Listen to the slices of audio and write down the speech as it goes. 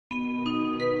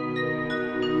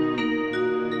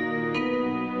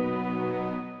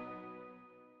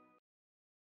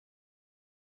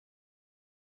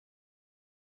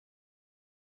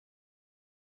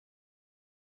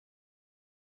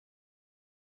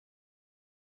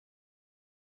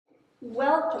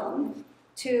Welcome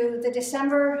to the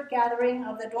December gathering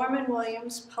of the Dorman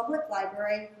Williams Public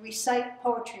Library Recite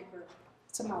Poetry Group.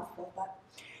 It's a mouthful, but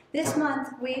this month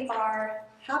we are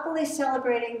happily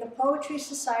celebrating the Poetry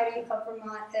Society of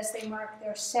Vermont as they mark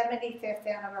their 75th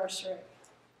anniversary.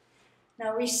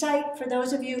 Now, Recite, for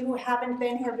those of you who haven't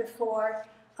been here before,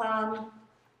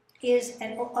 is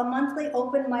a monthly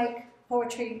open mic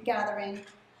poetry gathering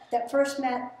that first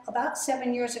met about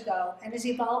 7 years ago and has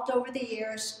evolved over the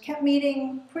years, kept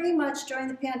meeting pretty much during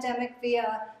the pandemic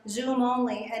via Zoom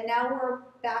only, and now we're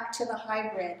back to the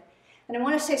hybrid. And I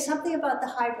want to say something about the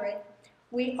hybrid.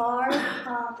 We are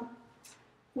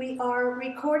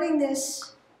recording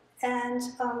this, and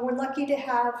we're lucky to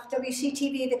have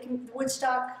WCTV, the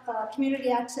Woodstock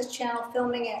Community Access Channel,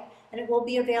 filming it, and it will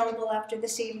be available after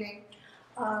this evening.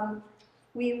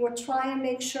 We will try and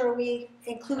make sure we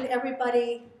include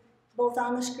everybody both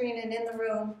on the screen and in the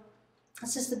room.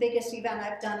 This is the biggest event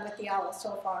I've done with the OWL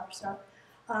so far. So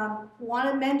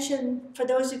want to mention, for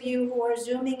those of you who are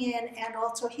Zooming in and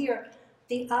also here,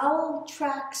 the OWL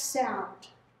tracks sound.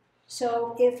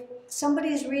 So if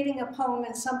somebody's reading a poem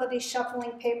and somebody's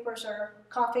shuffling papers or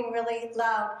coughing really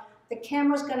loud, the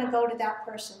camera's going to go to that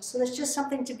person. So there's just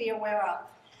something to be aware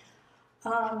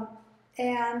of.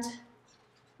 And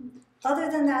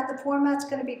other than that, the format's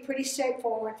going to be pretty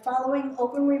straightforward, following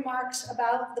open remarks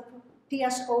about the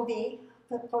PSOV,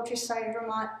 the Poetry Society of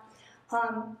Vermont.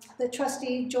 The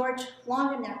trustee, George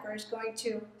Longenecker, is going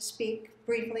to speak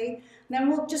briefly. And then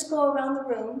we'll just go around the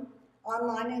room,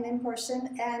 online and in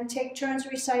person, and take turns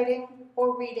reciting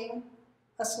or reading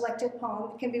a selected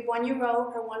poem. It can be one you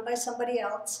wrote or one by somebody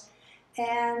else.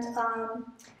 And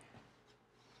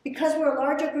because we're a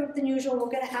larger group than usual, we're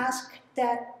going to ask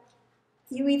that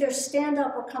you either stand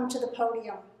up or come to the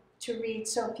podium to read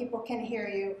so people can hear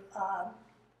you.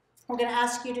 We're going to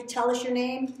ask you to tell us your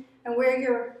name and where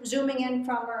you're zooming in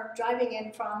from or driving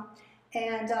in from,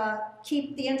 and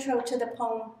keep the intro to the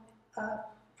poem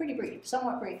pretty brief,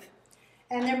 somewhat brief.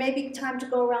 And there may be time to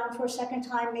go around for a second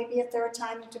time, maybe a third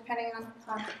time, depending on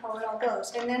how it all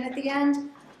goes. And then at the end,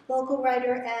 local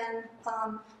writer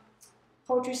and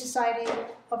Poetry Society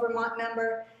of Vermont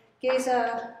member,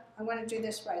 Geza, I'm going to do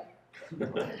this right,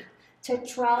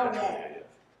 Tetrale.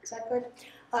 Is that good?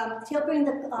 He'll bring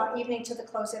the evening to the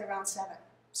close at around 7.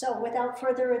 So without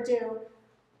further ado,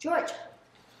 George.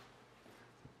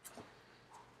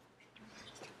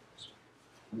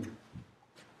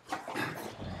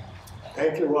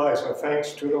 Thank you, Liza.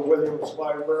 Thanks to the Williams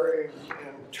Library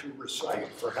and to Recite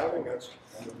for having us.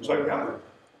 So yeah,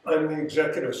 I'm the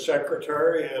executive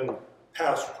secretary and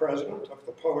past president of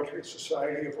the Poetry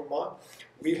Society of Vermont.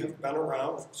 We have been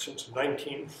around since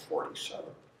 1947.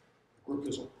 The group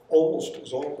is almost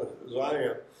as old as I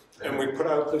am. And we put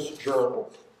out this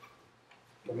journal,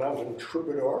 The Mountain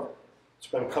Troubadour. It's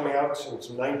been coming out since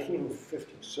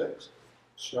 1956.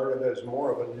 Started as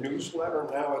more of a newsletter,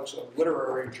 now it's a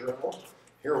literary journal.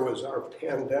 Here was our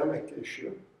pandemic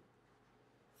issue.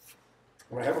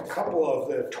 And I have a couple of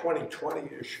the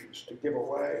 2020 issues to give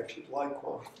away if you'd like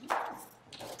one.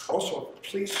 Also,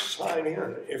 please sign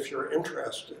in if you're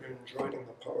interested in joining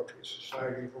the Poetry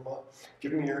Society of Vermont.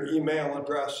 Give me your email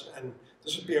address, and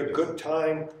this would be a good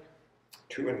time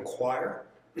to inquire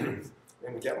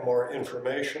and get more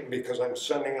information, because I'm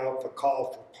sending out the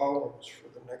call for poems for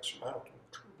the next Mountain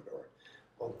Troubadour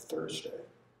on Thursday.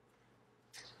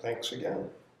 Thanks again.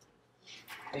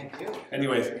 Thank you.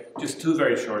 Anyways, just two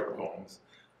very short poems.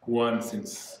 One,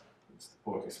 since it's the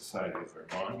Poetry Society of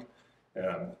Vermont,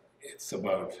 it's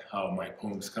about how my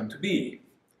poems come to be.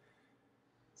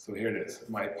 So here it is.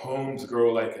 My poems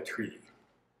grow like a tree.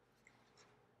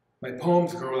 My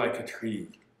poems grow like a tree.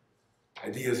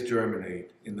 Ideas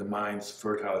germinate in the mind's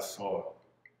fertile soil.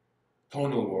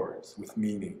 Tonal words with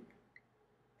meaning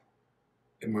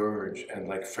emerge and,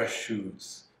 like fresh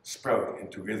shoots, sprout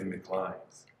into rhythmic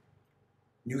lines.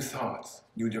 New thoughts,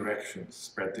 new directions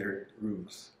spread their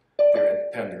roots, their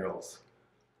tendrils.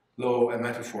 Lo, a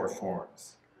metaphor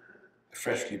forms, a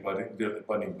freshly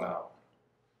budding bough.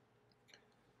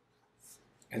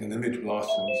 And an image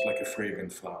blossoms like a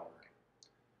fragrant flower.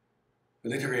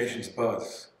 Alliterations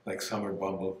buzz like summer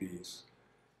bumblebees.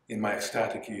 In my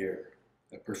ecstatic ear,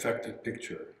 a perfected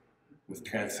picture with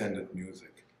transcendent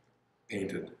music,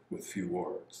 painted with few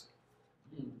words.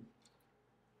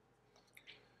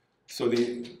 So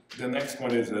the next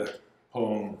one is a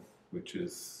poem which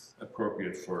is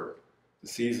appropriate for the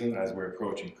season as we're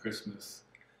approaching Christmas.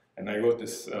 And I wrote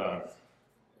this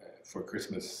for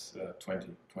Christmas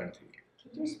 2020.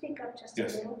 Can you speak up just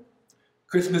Yes. a little?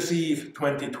 Christmas Eve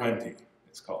 2020,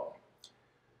 it's called.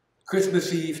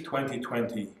 Christmas Eve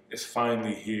 2020 is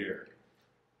finally here.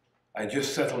 I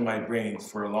just settle my brains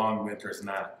for a long winter's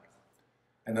nap,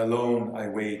 and alone I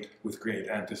wait with great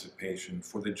anticipation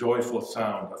for the joyful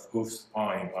sound of hoofs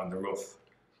pawing on the roof,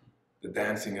 the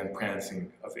dancing and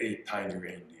prancing of 8 tiny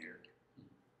reindeer.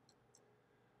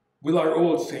 Will our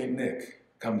old Saint Nick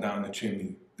come down the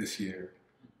chimney this year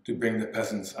to bring the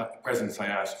presents I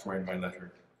asked for in my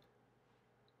letter?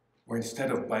 Or instead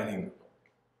of biting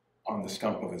on the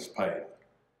stump of his pipe,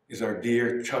 is our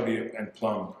dear, chubby and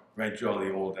plump, right jolly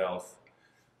old elf,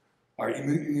 our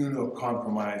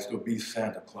immunocompromised, obese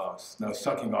Santa Claus, now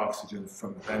sucking oxygen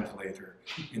from a ventilator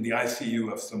in the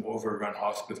ICU of some overrun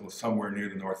hospital somewhere near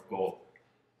the North Pole,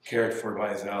 cared for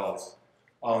by his elves,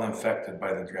 all infected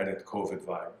by the dreaded COVID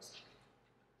virus?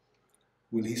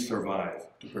 Will he survive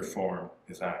to perform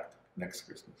his act next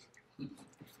Christmas?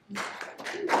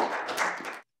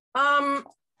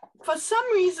 For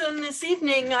some reason this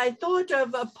evening, I thought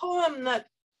of a poem that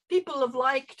people have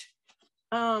liked.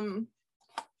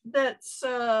 That's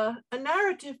a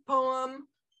narrative poem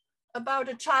about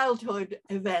a childhood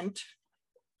event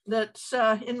that's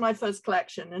in my first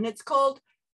collection, and it's called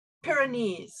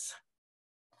Pyrenees.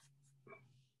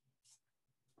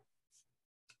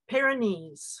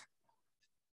 Pyrenees.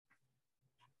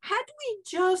 Had we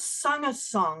just sung a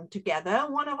song together,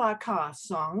 one of our car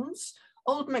songs,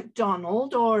 Old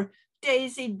MacDonald or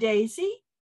Daisy Daisy?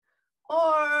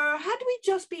 Or had we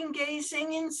just been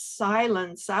gazing in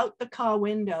silence out the car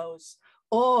windows,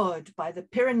 awed by the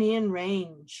Pyrenean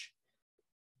range?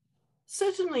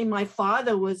 Certainly my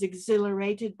father was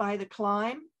exhilarated by the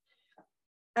climb,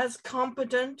 as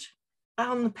competent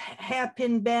on the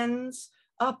hairpin bends,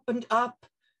 up and up,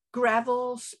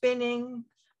 gravel spinning,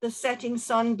 the setting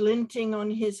sun glinting on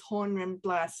his horn-rimmed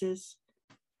glasses.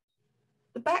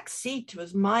 The back seat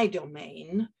was my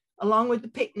domain, along with the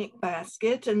picnic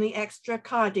basket and the extra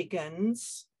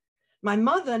cardigans. My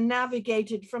mother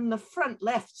navigated from the front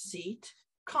left seat,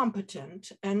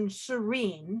 competent and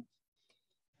serene.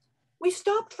 We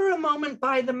stopped for a moment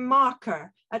by the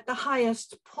marker at the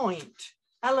highest point,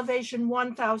 elevation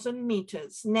 1,000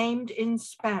 meters, named in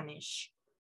Spanish.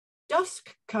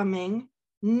 Dusk coming,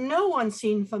 no one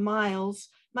seen for miles.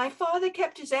 My father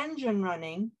kept his engine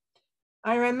running.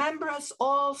 I remember us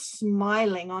all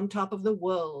smiling on top of the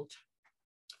world.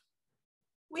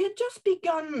 We had just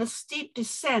begun the steep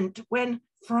descent when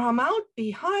from out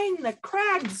behind the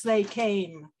crags they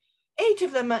came, 8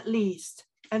 of them at least,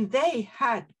 and they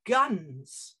had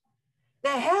guns.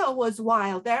 Their hair was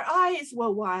wild, their eyes were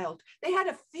wild, they had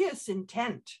a fierce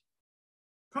intent.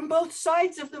 From both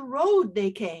sides of the road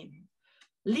they came,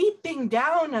 leaping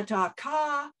down at our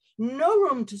car, no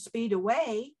room to speed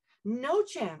away, no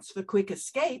chance for quick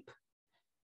escape.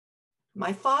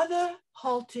 My father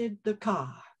halted the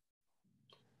car.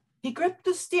 He gripped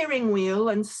the steering wheel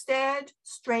and stared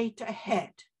straight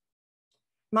ahead.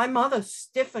 My mother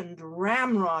stiffened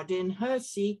ramrod in her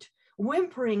seat,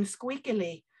 whimpering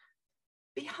squeakily.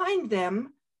 Behind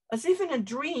them, as if in a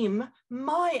dream,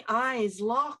 my eyes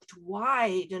locked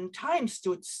wide and time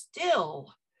stood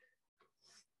still.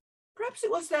 Perhaps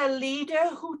it was their leader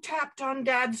who tapped on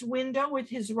Dad's window with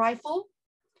his rifle.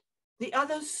 The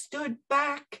others stood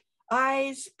back,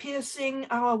 eyes piercing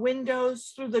our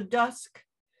windows through the dusk.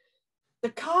 The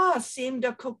car seemed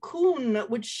a cocoon that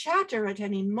would shatter at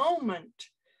any moment.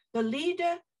 The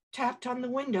leader tapped on the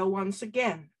window once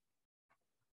again.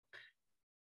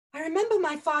 I remember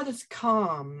my father's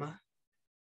calm.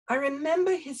 I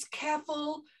remember his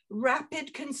careful,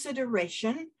 rapid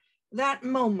consideration, that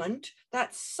moment,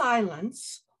 that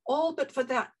silence, all but for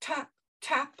that tap,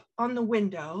 tap on the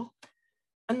window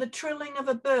and the trilling of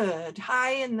a bird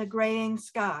high in the graying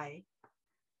sky.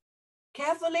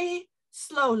 Carefully,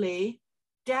 slowly,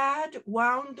 Dad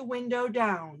wound the window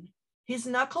down, his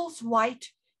knuckles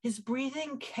white, his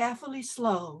breathing carefully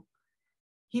slow.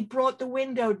 He brought the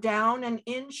window down an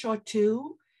inch or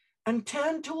two and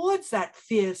turned towards that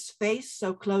fierce face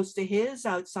so close to his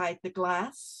outside the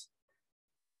glass.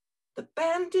 The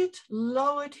bandit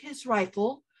lowered his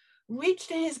rifle, reached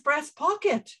in his breast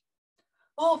pocket.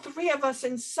 All 3 of us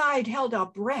inside held our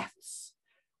breaths.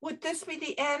 Would this be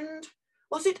the end?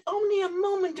 Was it only a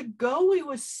moment ago we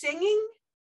were singing?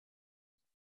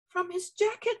 From his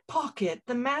jacket pocket,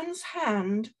 the man's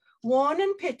hand, worn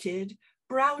and pitted,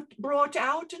 brought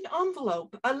out an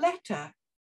envelope, a letter.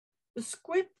 The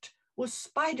script was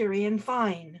spidery and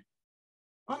fine.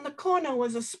 On the corner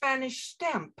was a Spanish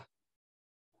stamp.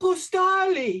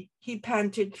 Postali, he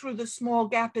panted through the small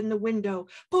gap in the window.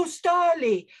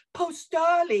 Postali,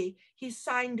 postali, he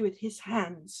signed with his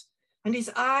hands, and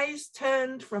his eyes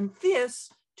turned from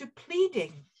fierce to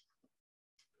pleading.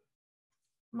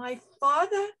 My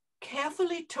father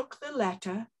carefully took the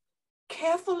letter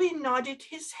carefully nodded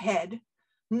his head,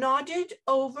 nodded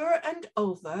over and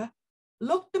over,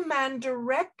 looked the man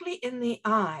directly in the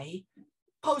eye.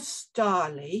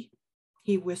 Postally,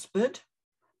 he whispered,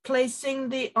 placing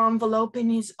the envelope in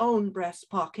his own breast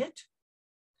pocket.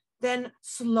 Then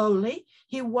slowly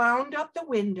he wound up the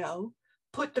window,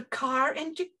 put the car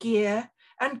into gear,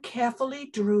 and carefully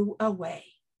drew away.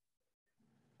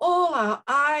 All our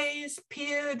eyes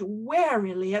peered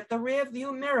warily at the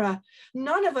rearview mirror,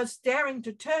 none of us daring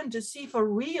to turn to see for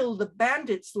real the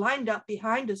bandits lined up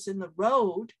behind us in the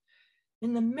road.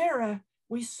 In the mirror,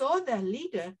 we saw their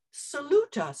leader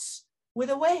salute us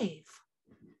with a wave.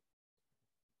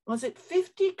 Was it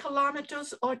 50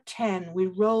 kilometers or 10 we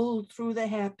rolled through the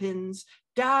hairpins,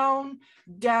 down,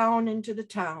 down into the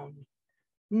town?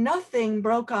 Nothing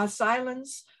broke our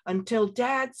silence until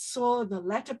Dad saw the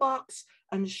letterbox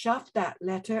and shoved that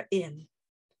letter in.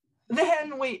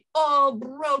 Then we all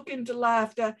broke into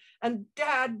laughter and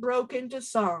Dad broke into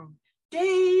song.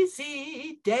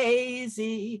 Daisy,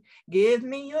 Daisy, give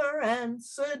me your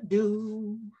answer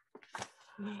due.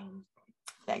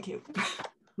 Thank you.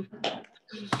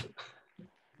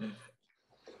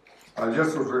 I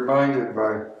just was reminded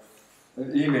by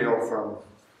an email from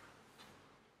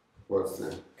what's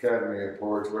the Academy of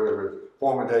Poets, whatever,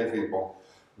 former day people,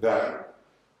 that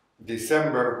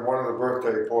December, one of the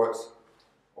birthday poets,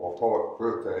 or poet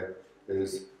birthday,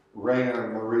 is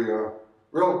Raina Maria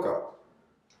Rilke.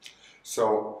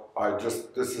 So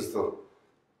this is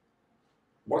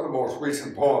one of the most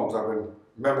recent poems I've been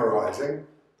memorizing,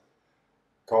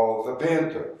 called The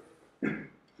Panther.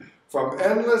 From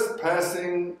endless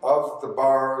passing of the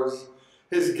bars,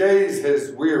 his gaze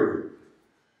has wearied,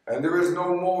 and there is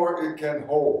no more it can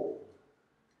hold.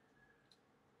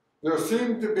 There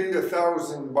seem to be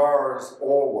 1,000 bars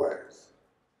always,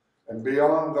 and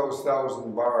beyond those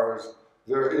 1,000 bars,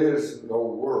 there is no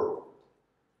world.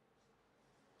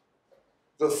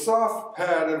 The soft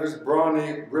pad of his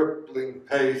brawny, rippling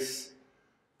pace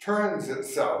turns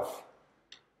itself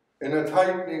in a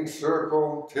tightening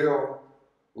circle till,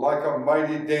 like a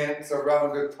mighty dance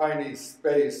around a tiny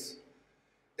space,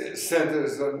 it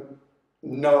centers a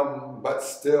numb but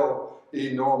still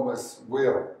enormous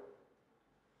will.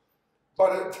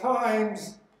 But at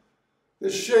times, the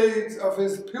shades of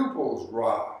his pupils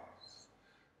rise,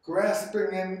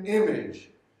 grasping an image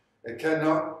it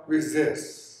cannot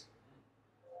resist.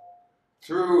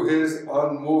 Through his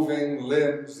unmoving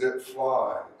limbs it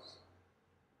flies,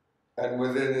 and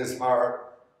within his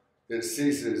heart it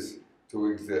ceases to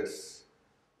exist.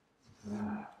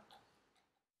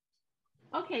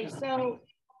 Okay, so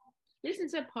this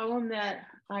is a poem that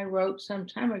I wrote some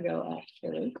time ago,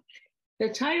 actually. The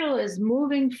title is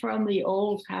Moving from the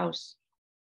Old House.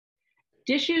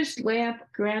 Dishes, lamp,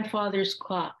 grandfather's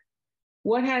clock.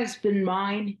 What has been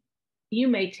mine, you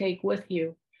may take with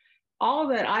you. All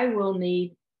that I will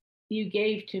need, you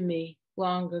gave to me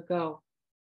long ago.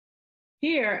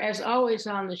 Here, as always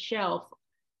on the shelf,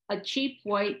 a cheap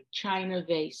white china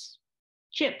vase.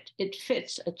 Chipped, it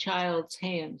fits a child's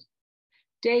hand.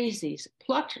 Daisies,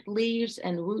 plucked leaves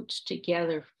and roots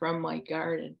together from my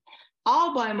garden.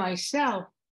 All by myself,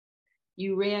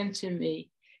 you ran to me.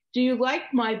 Do you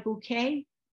like my bouquet?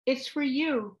 It's for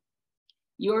you.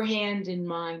 Your hand in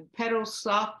mine, petals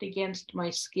soft against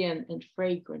my skin and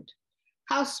fragrant.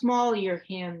 How small your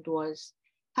hand was,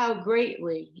 how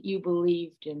greatly you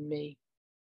believed in me.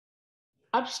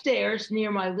 Upstairs,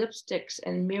 near my lipsticks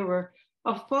and mirror,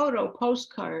 a photo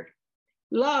postcard.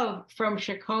 Love from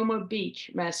Shakoma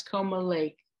Beach, Mascoma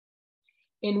Lake.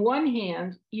 In one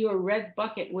hand, your red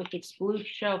bucket with its blue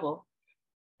shovel,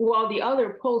 while the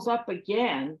other pulls up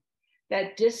again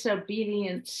that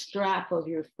disobedient strap of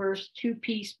your first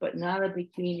two-piece but not a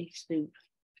bikini suit.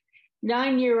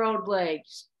 9-year-old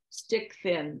legs, stick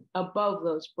thin, above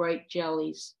those bright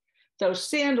jellies. Those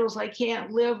sandals I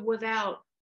can't live without,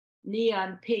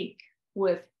 neon pink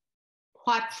with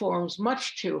platforms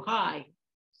much too high,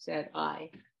 said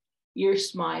I. Your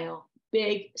smile,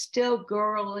 big, still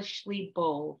girlishly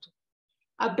bold.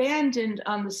 Abandoned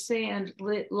on the sand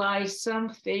lies some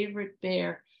favorite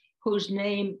bear whose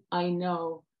name I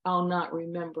know I'll not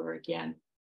remember again.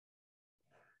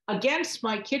 Against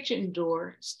my kitchen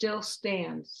door still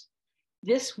stands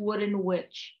this wooden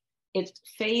witch, its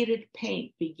faded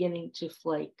paint beginning to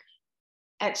flake.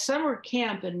 At summer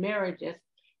camp in Meredith,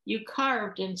 you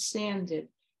carved and sanded,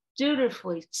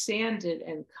 dutifully sanded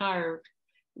and carved,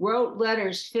 wrote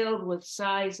letters filled with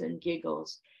sighs and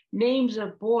giggles, names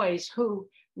of boys who,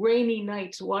 rainy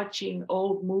nights watching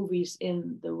old movies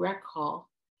in the rec hall,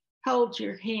 held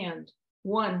your hand,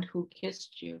 one who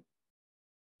kissed you.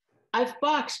 I've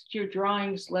boxed your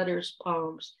drawings, letters,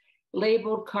 poems,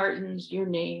 labeled cartons, your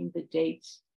name, the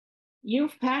dates.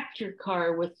 You've packed your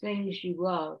car with things you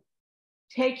love,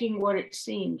 taking what it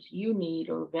seems you need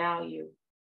or value.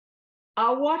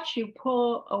 I'll watch you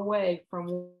pull away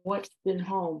from what's been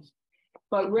home,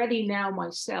 but ready now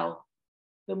myself.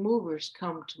 The movers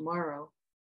come tomorrow.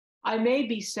 I may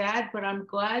be sad, but I'm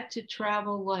glad to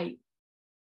travel light.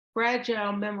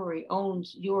 Fragile memory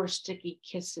owns your sticky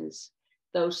kisses,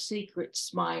 those secret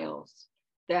smiles,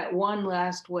 that one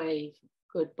last wave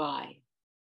goodbye.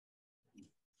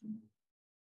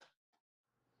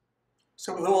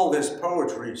 So with all this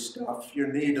poetry stuff, you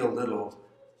need a little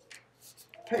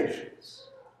patience.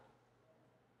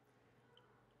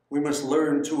 We must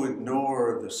learn to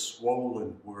ignore the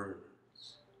swollen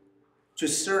words, to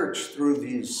search through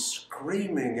these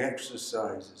screaming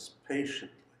exercises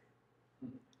patiently,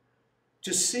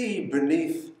 to see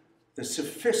beneath the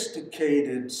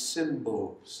sophisticated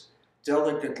symbols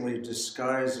delicately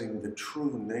disguising the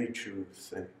true nature of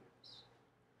things,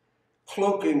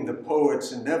 cloaking the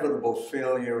poet's inevitable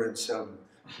failure in some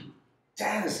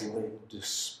dazzling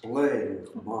display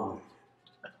of mind.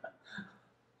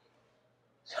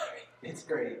 Sorry, it's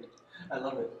great. I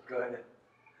love it. Go ahead.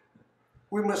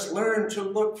 We must learn to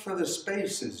look for the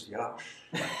spaces, Yash,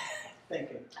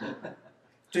 Thank you.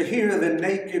 to hear the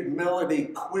naked melody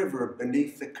quiver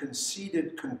beneath the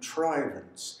conceited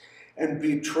contrivance and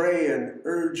betray an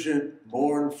urgent,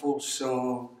 mournful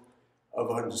song of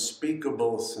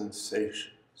unspeakable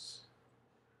sensations.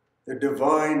 The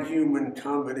divine human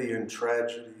comedy and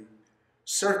tragedy,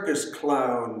 circus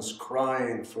clowns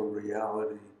crying for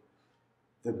reality,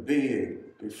 the being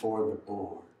before the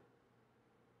born.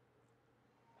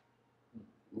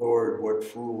 Lord, what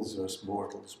fools us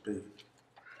mortals be.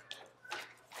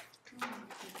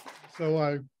 So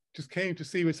I just came to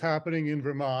see what's happening in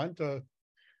Vermont.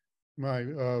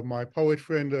 My poet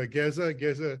friend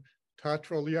Geza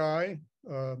Tatroliai,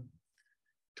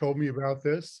 told me about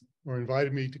this or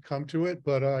invited me to come to it,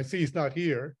 but I see he's not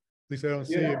here. At least I don't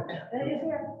see him.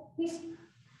 He's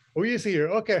Oh, he is here.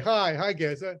 Okay, hi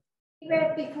Geza.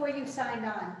 read before you signed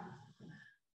on.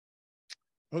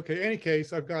 Okay, any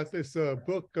case, I've got this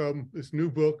book, this new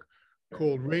book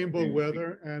called Rainbow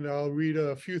Weather, and I'll read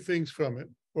a few things from it,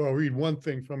 or I'll read one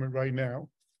thing from it right now.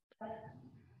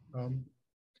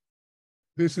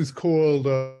 This is called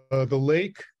The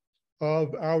Lake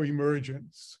of Our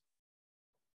Emergence.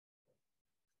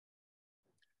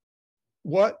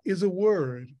 What is a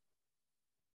word?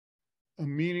 A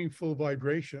meaningful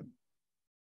vibration.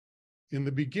 In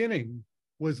the beginning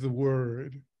was the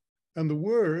Word, and the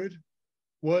Word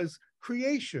was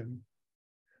creation.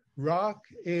 Rock,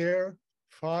 air,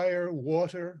 fire,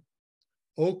 water,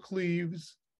 oak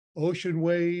leaves, ocean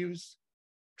waves,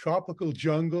 tropical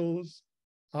jungles,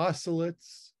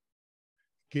 oscillates,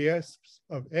 gasps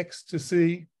of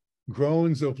ecstasy,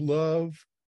 groans of love.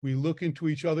 We look into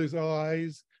each other's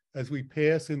eyes as we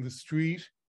pass in the street.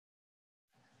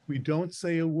 We don't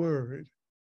say a word,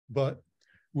 but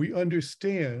we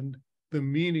understand the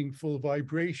meaningful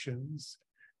vibrations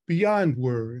beyond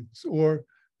words or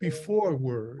before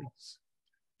words,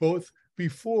 both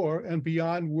before and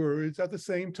beyond words at the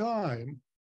same time.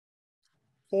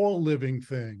 All living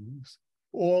things,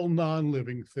 all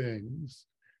non-living things,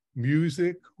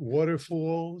 music,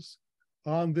 waterfalls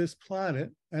on this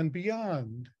planet and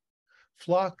beyond,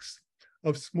 flocks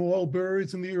of small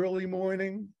birds in the early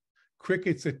morning,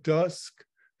 crickets at dusk,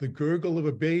 the gurgle of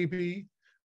a baby,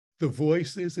 the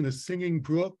voices in a singing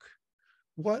brook.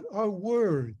 What are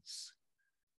words?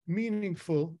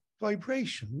 Meaningful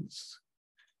vibrations.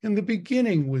 In the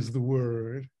beginning was the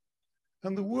Word,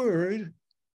 and the Word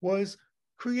was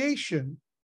creation.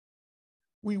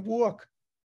 We walk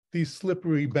these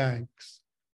slippery banks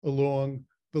along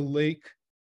the lake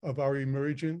of our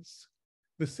emergence,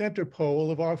 the center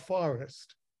pole of our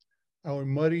forest, our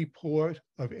muddy port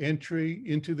of entry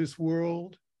into this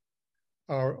world,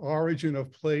 our origin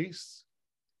of place,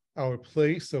 our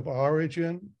place of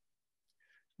origin.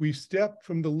 We step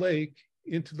from the lake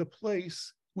into the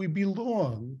place we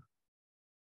belong.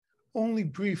 Only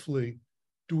briefly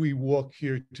do we walk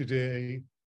here today,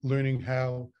 learning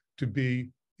how to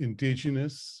be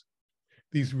indigenous.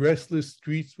 These restless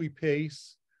streets we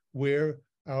pace, where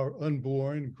our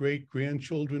unborn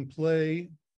great-grandchildren play.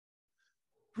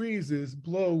 Breezes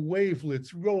blow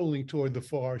wavelets rolling toward the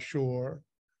far shore,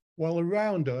 while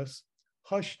around us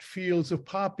hushed fields of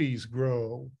poppies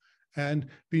grow, and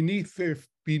beneath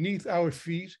our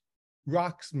feet,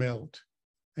 rocks melt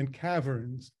and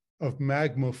caverns of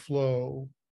magma flow.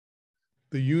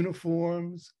 The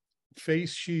uniforms,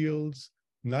 face shields,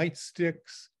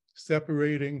 nightsticks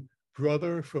separating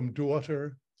brother from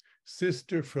daughter,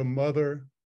 sister from mother,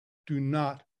 do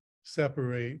not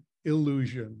separate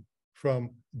illusion from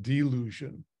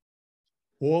delusion.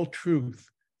 All truth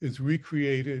is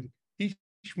recreated each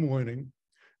morning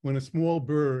when a small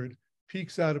bird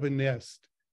peeks out of a nest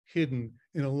hidden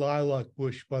in a lilac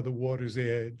bush by the water's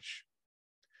edge.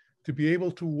 To be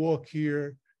able to walk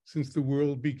here since the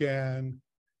world began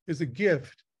is a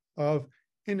gift of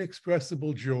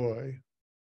inexpressible joy.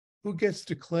 Who gets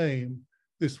to claim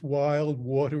this wild,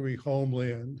 watery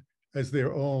homeland as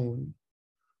their own?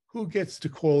 Who gets to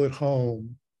call it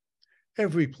home?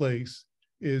 Every place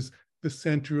is the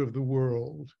center of the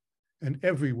world, and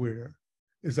everywhere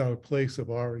is our place of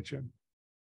origin.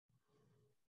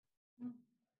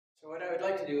 So what I would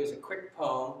like to do is a quick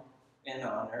poem in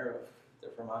honor of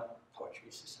the Vermont Poetry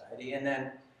Society, and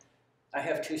then I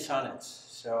have 2 sonnets,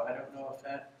 so I don't know if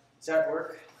does that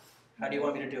work? How do you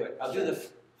want me to do it? I'll do the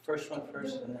first one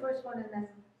first. Do the first one and then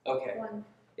Okay. one.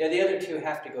 Yeah, the other 2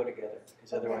 have to go together,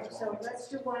 because otherwise Okay, it so won't make let's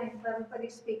sense. do one and let everybody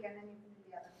speak and then you can do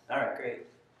the other. All right, great.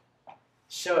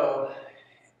 So,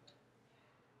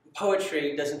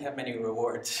 poetry doesn't have many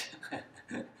rewards.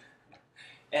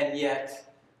 And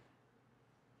yet,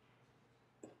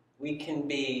 we can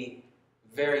be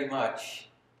very much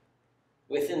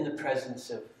within the presence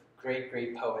of great,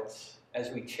 great poets as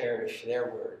we cherish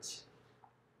their words,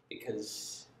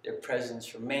 because their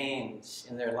presence remains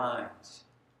in their lines.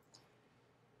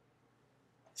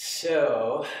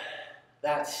 So,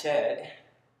 that said,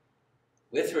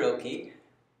 with Rilke,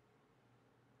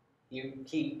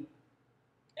 in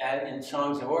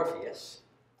Songs of Orpheus,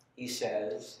 he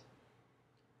says,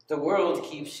 "The world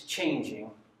keeps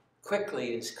changing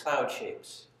quickly as cloud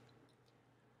shapes.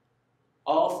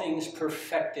 All things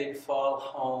perfected fall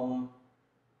home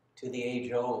to the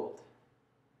age old.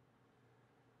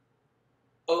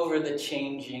 Over the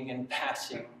changing and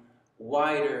passing,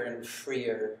 wider and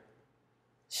freer,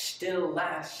 still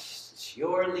lasts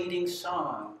your leading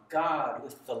song, God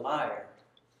with the lyre.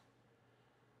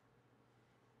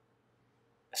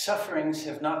 Sufferings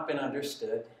have not been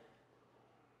understood,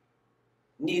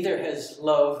 neither has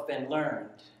love been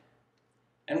learned,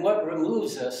 and what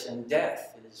removes us in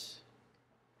death is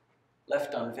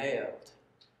left unveiled.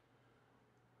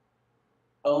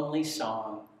 Only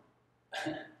song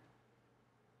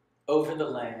over the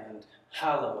land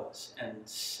hallows and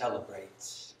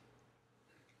celebrates."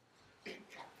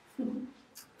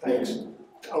 Thanks.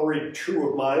 I'll read 2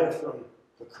 of mine from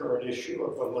the current issue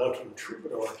of the Mountain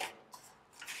Troubadour.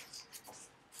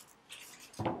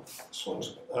 This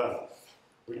one's,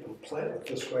 we didn't plan it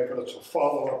this way, but it's a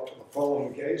follow-up to the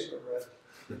poem Geza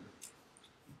read.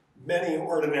 Many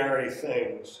ordinary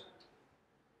things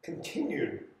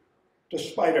continued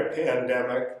despite a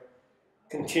pandemic,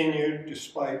 continued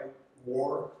despite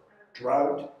war,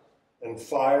 drought, and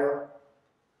fire.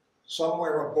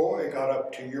 Somewhere a boy got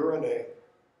up to urinate.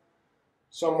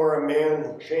 Somewhere a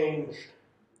man changed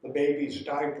the baby's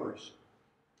diapers.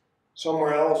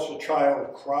 Somewhere else a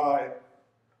child cried.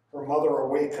 Her mother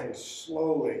awakened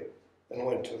slowly and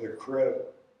went to the crib.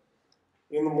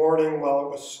 In the morning, while it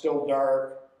was still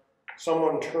dark,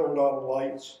 someone turned on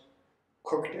lights,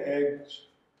 cooked eggs,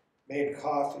 made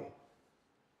coffee.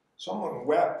 Someone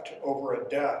wept over a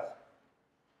death,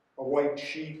 a white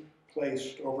sheet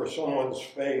placed over someone's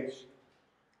face.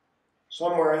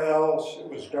 Somewhere else it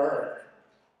was dark.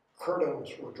 Curtains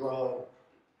were drawn,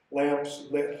 lamps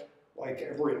lit like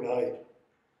every night.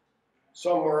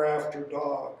 Somewhere after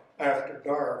dark,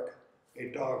 a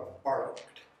dog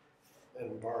barked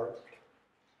and barked.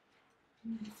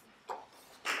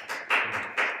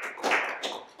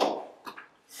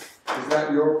 Is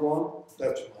that your poem?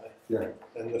 That's mine. Yeah.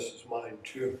 And this is mine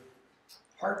too.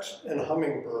 Hearts and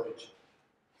hummingbirds.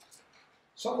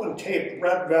 Someone taped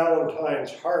red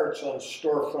Valentine's hearts on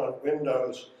storefront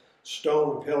windows,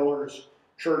 stone pillars,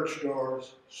 church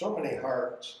doors, so many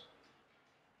hearts.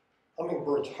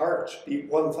 Hummingbirds' hearts beat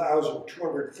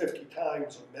 1,250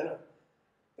 times a minute.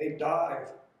 They dive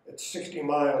at 60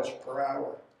 miles per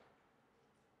hour.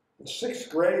 In 6th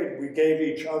grade, we gave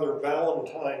each other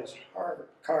Valentine's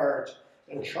cards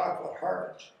and chocolate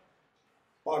hearts.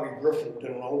 Bobby Griffin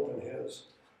didn't open his.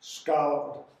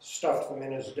 Scowled, stuffed them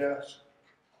in his desk.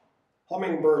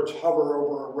 Hummingbirds hover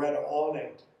over a red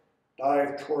awning,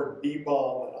 dive toward bee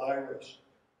balm and iris.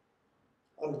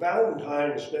 On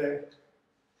Valentine's Day,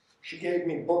 she gave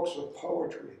me books of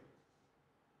poetry,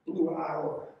 Blue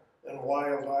Hour and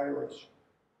Wild Iris.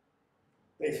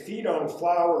 They feed on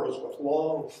flowers with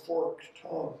long forked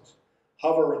tongues,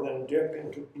 hover then dip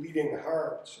into bleeding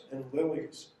hearts and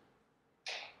lilies.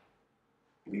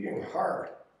 Bleeding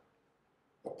heart,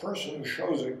 a person who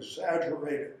shows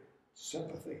exaggerated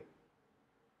sympathy.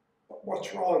 But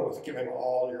what's wrong with giving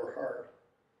all your heart?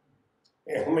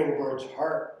 A hummingbird's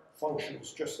heart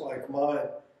functions just like mine.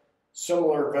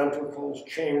 Similar ventricles,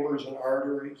 chambers, and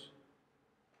arteries.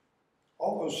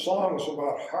 All those songs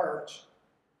about hearts,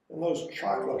 and those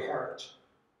chocolate hearts,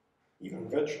 even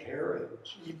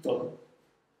vegetarians eat them.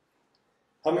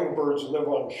 Hummingbirds live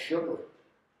on sugar,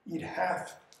 eat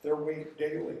half their weight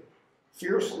daily,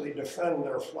 fiercely defend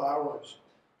their flowers.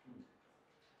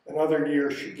 Another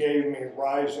year she gave me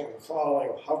rising,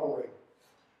 falling, hovering,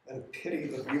 and pity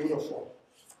the beautiful.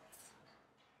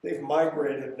 They've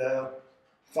migrated now,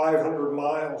 500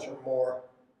 miles or more.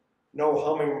 No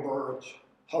hummingbirds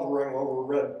hovering over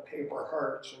red paper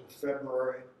hearts in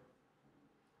February.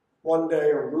 One day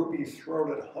a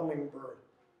ruby-throated hummingbird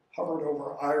hovered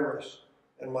over iris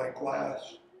and my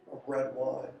glass of red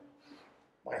wine.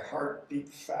 My heart beat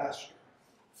faster.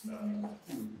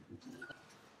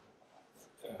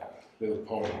 Little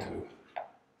poem to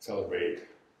celebrate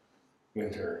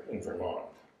winter in Vermont.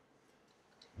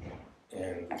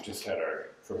 And we've just had our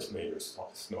first major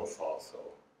snowfall, so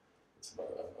it's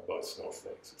about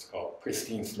snowflakes. It's called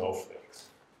Pristine Snowflakes.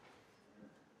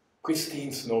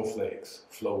 Pristine snowflakes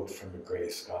float from a gray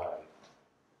sky,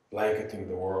 blanketing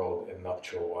the world in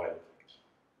nuptial white.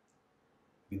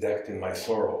 Bedecked in my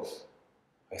sorrows,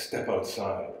 I step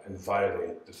outside and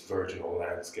violate this virginal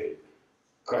landscape,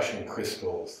 crushing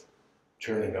crystals,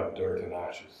 churning up dirt and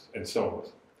ashes, and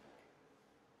stones,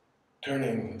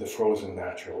 turning the frozen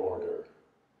natural order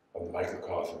of the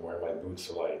microcosm where my boots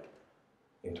alight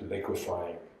into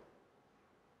liquefying,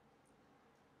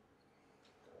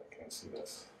 I can't see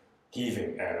this,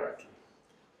 heaving anarchy.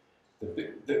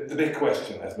 The big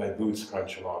question as my boots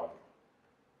crunch along,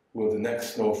 will the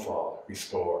next snowfall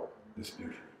restore this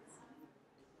beauty?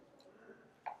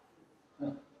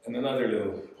 And another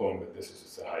little poem, but this is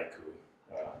just a haiku.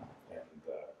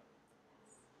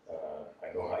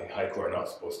 I know haiku are not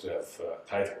supposed to have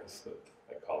titles, but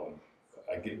I call them,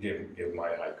 I give my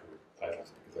haiku titles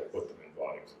because I put them in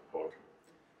volumes of poetry.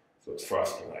 So it's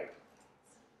Frosty Night.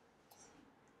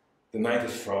 The night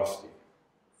is frosty.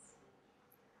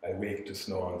 I wake to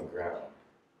snow on the ground.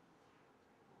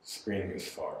 Spring is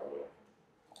far away.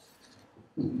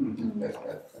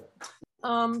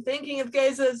 Thinking of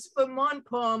Geza's Vermont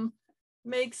poem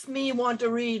makes me want to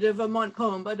read a Vermont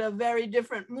poem, but a very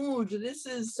different mood. This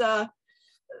is,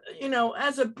 you know,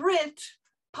 as a Brit,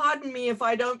 pardon me if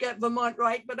I don't get Vermont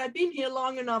right, but I've been here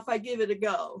long enough, I give it a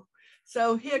go.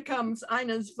 So here comes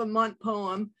Ina's Vermont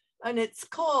poem, and it's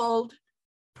called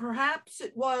Perhaps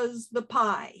It Was the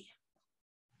Pie.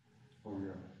 Oh,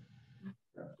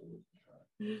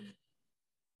 yeah.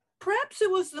 Perhaps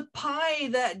it was the pie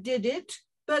that did it,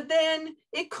 but then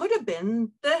it could have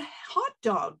been the hot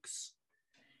dogs.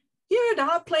 Here at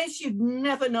our place, you'd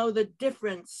never know the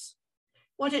difference.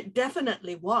 What it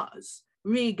definitely was,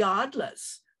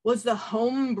 regardless, was the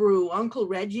homebrew Uncle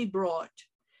Reggie brought.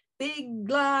 Big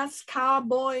glass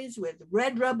cowboys with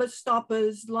red rubber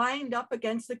stoppers lined up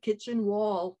against the kitchen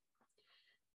wall.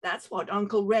 That's what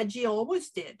Uncle Reggie always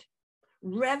did,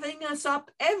 revving us up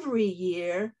every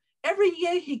year. Every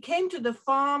year he came to the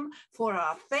farm for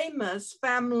our famous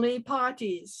family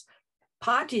parties.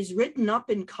 Parties written up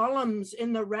in columns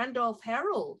in the Randolph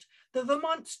Herald, the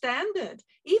Vermont Standard,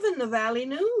 even the Valley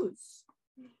News.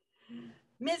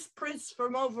 Miss Priss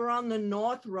from over on the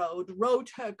North Road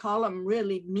wrote her column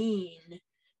really mean,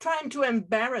 trying to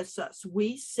embarrass us,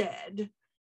 we said.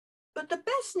 But the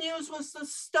best news was the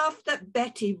stuff that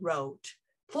Betty wrote,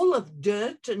 full of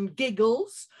dirt and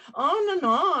giggles, on and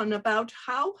on about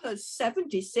how her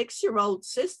 76-year-old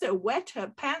sister wet her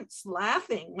pants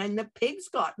laughing when the pigs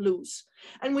got loose,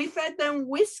 and we fed them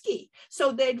whiskey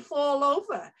so they'd fall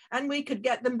over and we could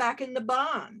get them back in the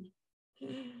barn.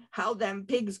 How them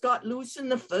pigs got loose in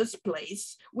the first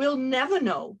place, we'll never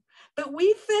know, but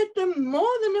we fed them more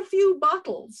than a few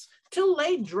bottles till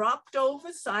they dropped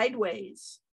over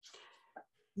sideways.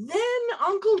 Then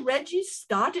Uncle Reggie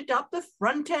started up the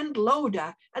front end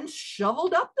loader and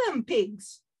shoveled up them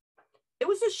pigs. It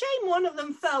was a shame one of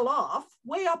them fell off,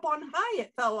 way up on high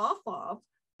it fell off of,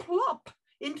 plop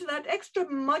into that extra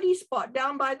muddy spot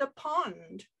down by the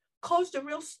pond. Caused a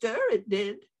real stir, it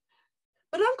did.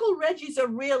 But Uncle Reggie's a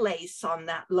real ace on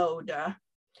that loader.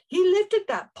 He lifted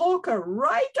that porker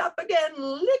right up again,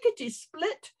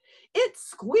 lickety-split. It's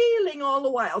squealing all the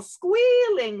while,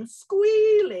 squealing,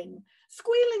 squealing,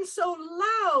 squealing so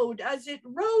loud as it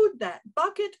rode that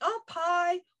bucket up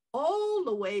high all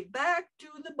the way back to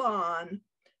the barn,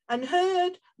 and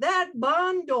heard that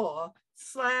barn door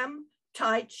slam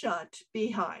tight shut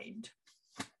behind.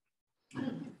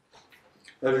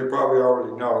 As you probably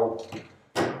already know,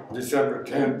 December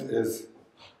 10th is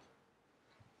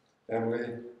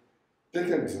Emily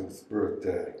Dickinson's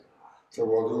birthday. So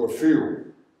we'll do a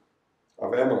few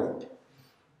of Emily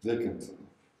Dickinson.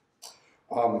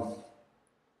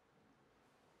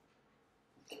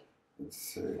 Let's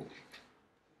see.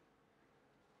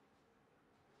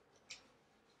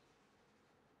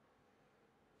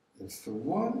 It's the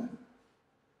one,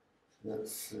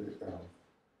 let's see.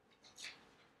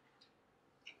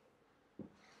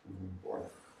 Boy.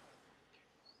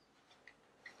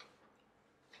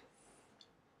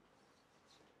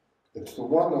 It's the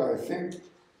one that I think,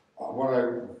 when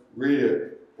I read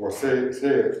it or say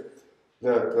it,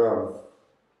 that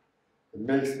it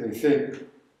makes me think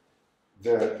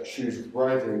that she's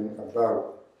writing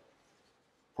about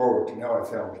poetry. Now I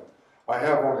found it. I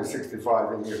have only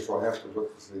 65 in here, so I have to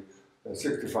look to see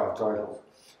 65 titles.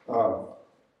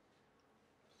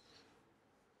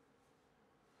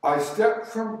 I stepped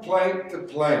from plank to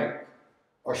plank,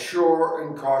 a sure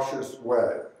and cautious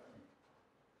way.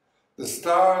 The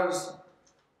stars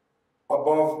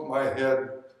above my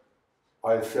head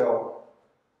I felt,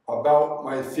 about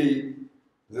my feet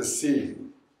the sea.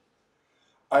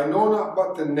 I know not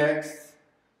but the next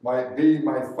might be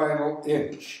my final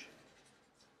inch.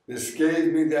 This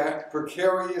gave me that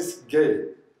precarious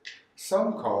gait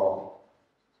some call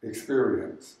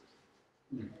experience.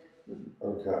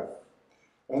 Okay.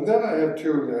 And then I have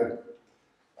two that,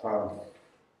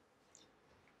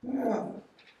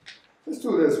 let's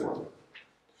do this one.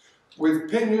 With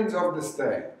pinions of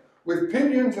disdain. With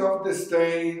pinions of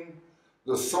disdain,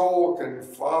 the soul can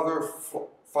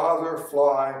farther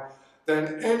fly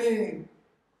than any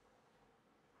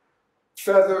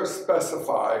feather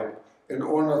specified in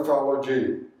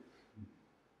ornithology.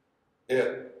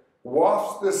 It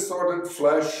wafts this sordid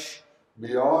flesh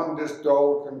beyond its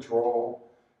dull control,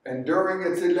 and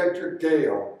during its electric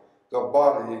gale, the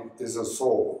body is a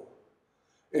soul.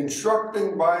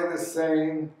 Instructing by the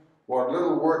same what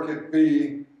little work it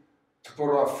be to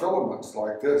put off filaments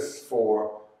like this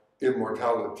for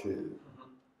immortality.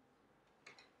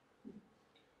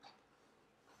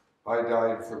 I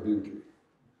died for beauty.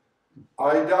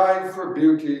 I died for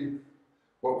beauty,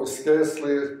 what was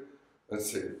scarcely,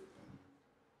 let's see.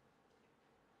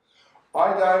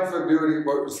 I died for beauty,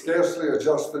 but was scarcely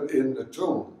adjusted in the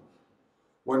tomb,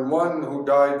 when one who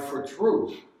died for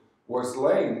truth was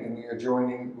laying in the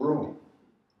adjoining room.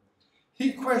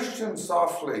 He questioned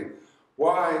softly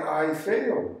why I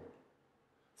failed.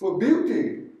 For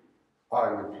beauty, I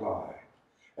replied.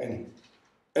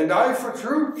 And I for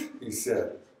truth, he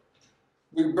said.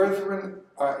 We brethren,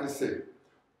 let's see.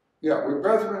 Yeah, we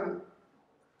brethren,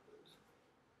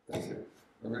 let's see.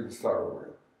 Let me start over.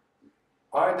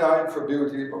 I died for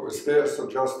beauty, but was scarce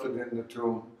adjusted in the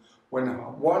tomb, when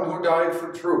one who died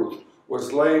for truth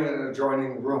was laid in an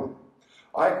adjoining room.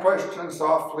 I questioned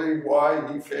softly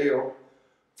why he failed.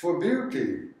 For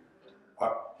beauty,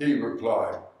 he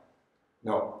replied.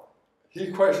 No,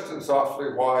 he questioned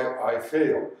softly why I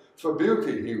failed. For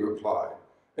beauty, he replied.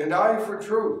 And I for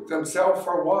truth, themselves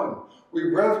for one. We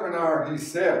brethren are, he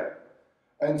said.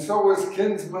 And so as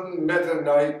kinsmen met a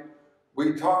night,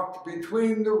 we talked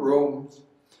between the rooms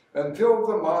until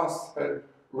the moss had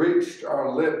reached our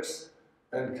lips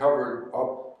and covered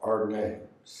up our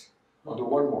names. I'll do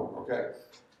one more, okay?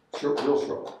 Sure, real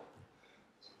short.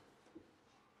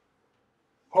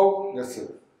 Hope, listen.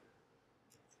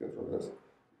 Let's get through this.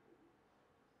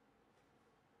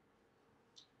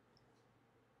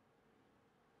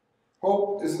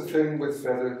 Hope is the thing with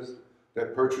feathers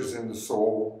that perches in the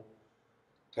soul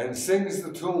and sings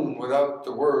the tune without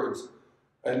the words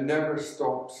and never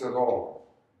stops at all.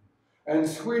 And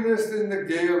sweetest in the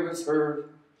gale is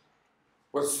heard,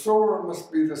 but sore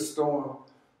must be the storm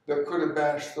that could have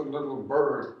bashed the little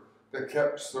bird that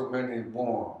kept so many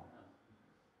warm.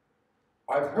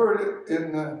 I've heard it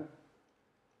in the,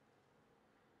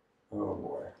 oh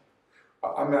boy.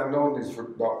 I mean, I've known these for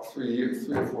about 3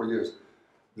 or 4 years.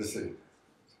 Let's see.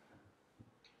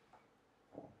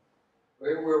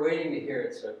 We're waiting to hear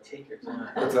it, so take your time.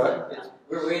 What's that?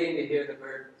 We're waiting to hear the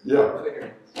bird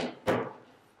twittering.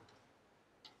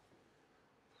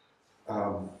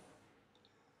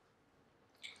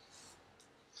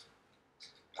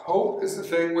 Hope is the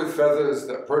thing with feathers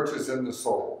that perches in the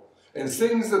soul, and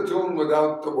sings the tune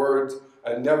without the words,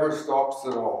 and never stops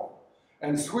at all.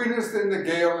 And sweetest in the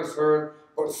gale is heard,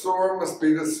 but sore must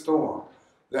be the storm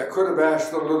that could have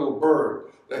ashed the little bird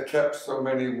that kept so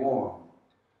many warm.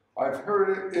 I've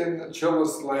heard it in the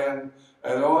chillest land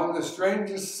and on the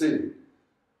strangest sea,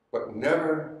 but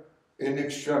never in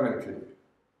extremity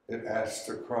it asked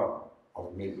a crumb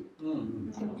of me.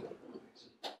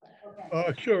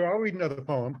 Sure, I'll read another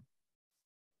poem.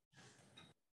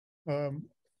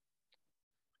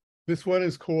 This one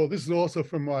is called, this is also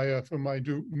from my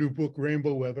new book,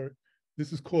 Rainbow Weather.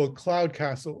 This is called Cloud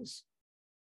Castles.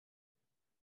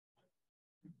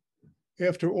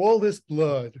 After all this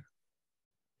blood,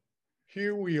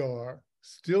 here we are,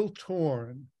 still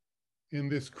torn in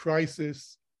this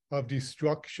crisis of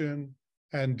destruction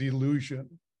and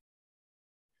delusion.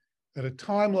 At a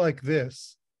time like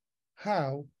this,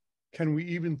 how can we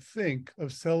even think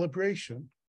of celebration?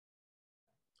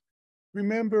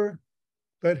 Remember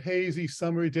that hazy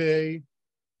summer day,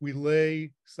 we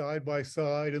lay side by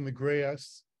side in the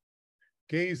grass,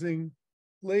 gazing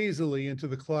lazily into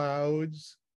the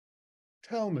clouds.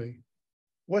 Tell me,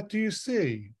 what do you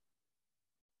see?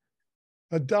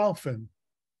 A dolphin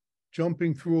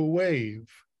jumping through a wave,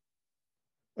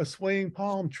 a swaying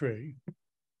palm tree,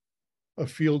 a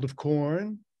field of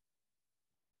corn,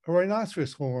 a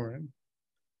rhinoceros horn,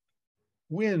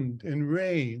 wind and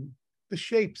rain, the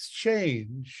shapes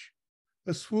change,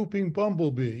 a swooping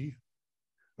bumblebee,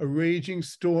 a raging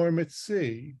storm at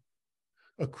sea,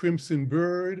 a crimson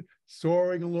bird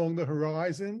soaring along the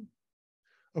horizon,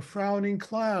 a frowning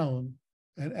clown,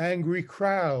 an angry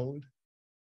crowd,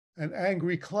 an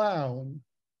angry clown,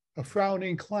 a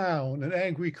frowning clown, an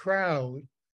angry crowd,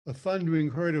 a thundering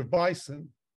herd of bison.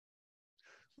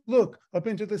 Look up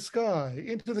into the sky,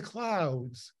 into the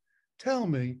clouds. Tell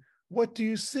me, what do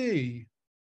you see?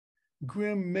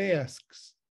 Grim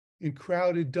masks in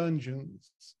crowded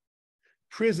dungeons,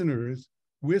 prisoners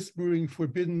whispering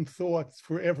forbidden thoughts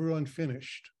forever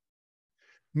unfinished,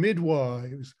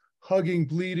 midwives hugging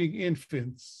bleeding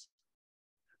infants,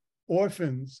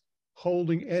 orphans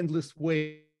holding endless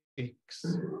wakes,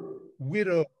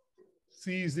 widows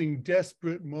seizing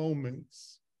desperate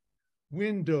moments,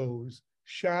 windows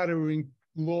shattering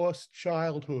lost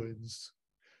childhoods,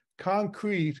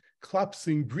 concrete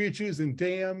collapsing bridges and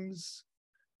dams,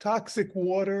 toxic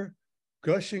water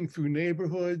gushing through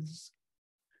neighborhoods,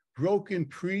 broken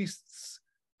priests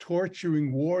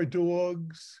torturing war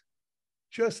dogs,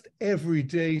 just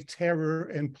everyday terror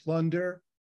and plunder,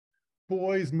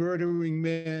 boys murdering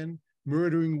men,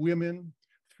 murdering women,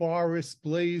 forests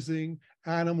blazing,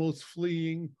 animals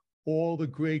fleeing, all the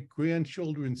great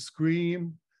grandchildren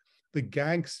scream, the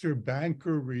gangster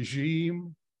banker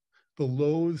regime, the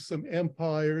loathsome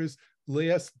empire's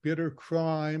last bitter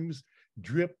crimes,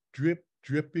 drip, drip,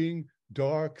 dripping,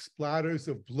 dark splatters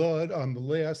of blood on the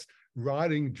last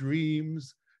rotting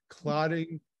dreams,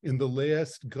 clotting in the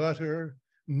last gutter.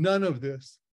 None of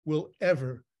this will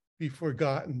ever be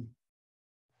forgotten.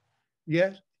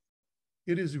 Yet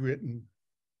it is written,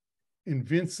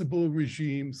 invincible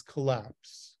regimes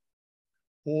collapse,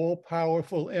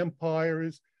 all-powerful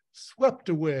empires swept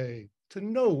away to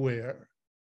nowhere.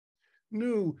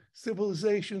 New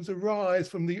civilizations arise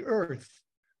from the earth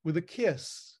with a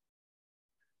kiss.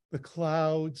 The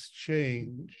clouds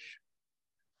change.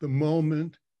 The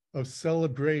moment of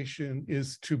celebration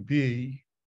is to be.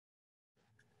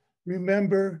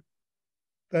 Remember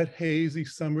that hazy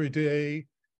summer day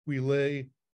we lay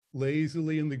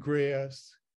lazily in the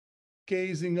grass,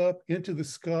 gazing up into the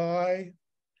sky?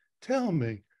 Tell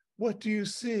me, what do you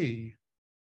see?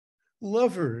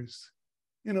 Lovers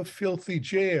in a filthy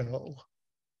jail,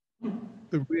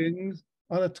 the rings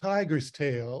on a tiger's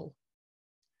tail,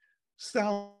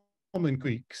 salmon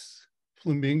creeks,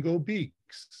 flamingo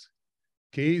beaks,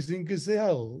 gazing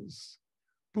gazelles,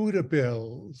 Buddha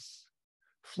bells,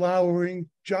 flowering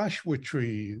Joshua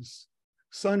trees,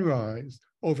 sunrise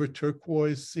over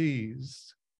turquoise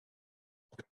seas.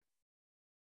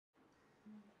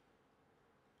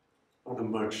 On a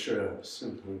much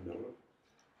simpler note,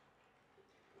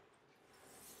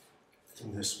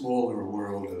 in the smaller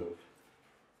world of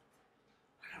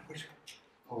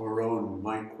our own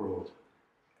micro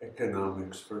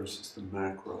economics versus the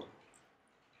macro,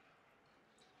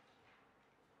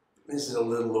 this is a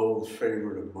little old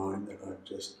favorite of mine that I've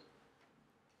just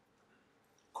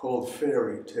called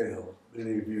fairy tale.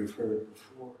 Many of you have heard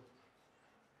before.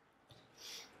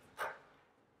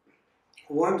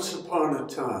 Once upon a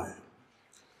time,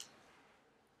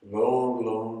 long,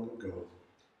 long ago,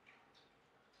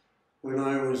 when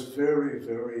I was very,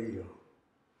 very young,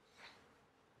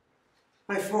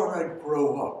 I thought I'd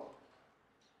grow up,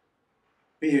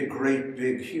 be a great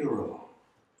big hero,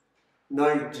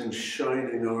 knight in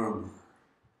shining armor,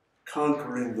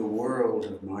 conquering the world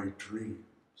of my dreams.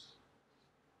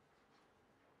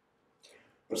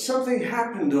 But something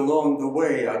happened along the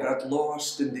way. I got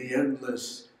lost in the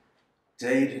endless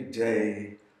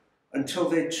day-to-day until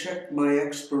they checked my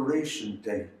expiration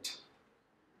date.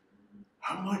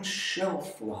 How much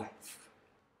shelf life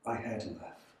I had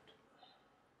left.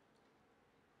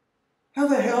 How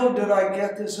the hell did I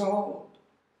get this old?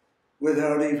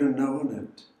 without even knowing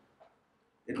it.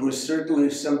 It was certainly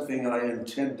something I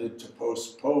intended to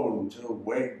postpone till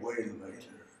way, way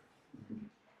later.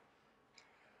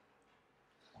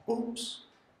 Oops.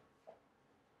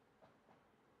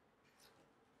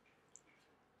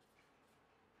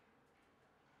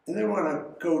 And then when I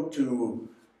go to,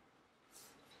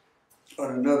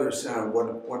 on another sound, one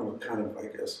of kind of, I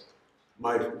guess,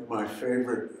 my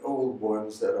favorite old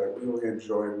ones that I really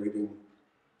enjoy reading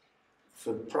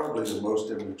for probably the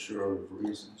most immature of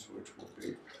reasons, which will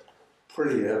be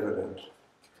pretty evident.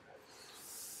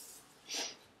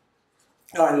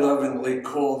 I lovingly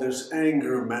call this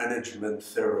anger management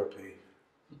therapy.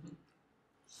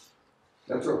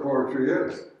 That's what poetry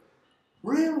is.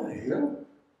 Really? Yeah.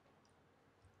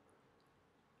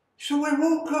 So I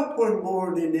woke up one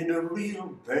morning in a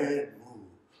real bad mood.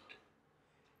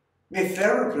 My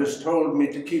therapist told me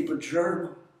to keep a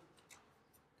journal.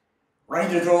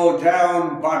 Write it all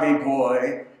down, Bobby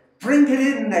boy. Bring it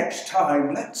in next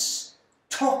time. Let's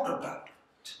talk about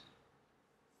it.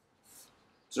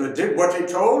 So I did what he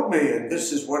told me, and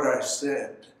this is what I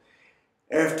said.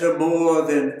 After more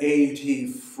than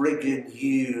 80 friggin'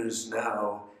 years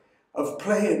now of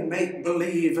playing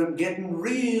make-believe, I'm getting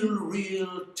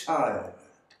real tired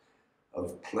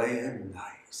of playing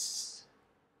nice.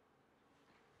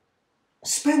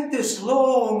 Spent this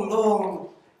long,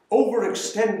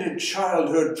 overextended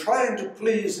childhood trying to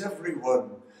please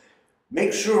everyone,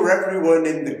 make sure everyone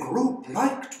in the group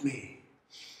liked me.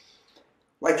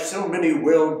 Like so many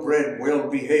well-bred,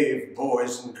 well-behaved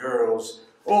boys and girls,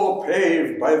 all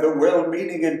paved by the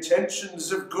well-meaning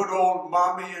intentions of good old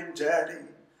mommy and daddy.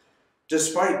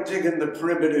 Despite digging the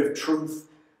primitive truth,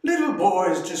 little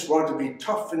boys just want to be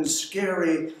tough and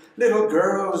scary. Little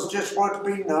girls just want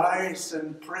to be nice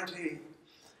and pretty.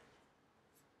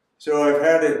 So I've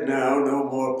had it now, no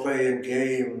more playing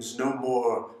games, no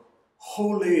more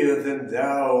holier than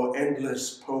thou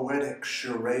endless poetic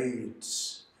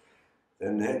charades.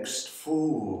 The next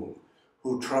fool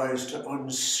who tries to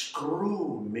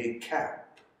unscrew me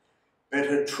cap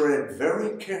better tread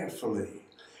very carefully,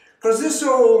 'cause this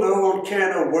old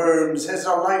can of worms has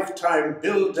a lifetime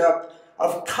build-up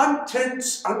of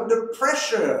contents under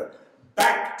pressure,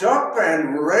 backed up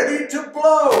and ready to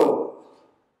blow.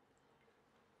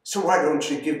 So why don't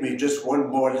you give me just one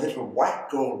more little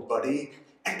whack, old buddy,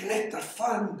 and let the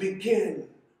fun begin?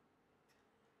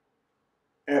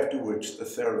 After which the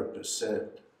therapist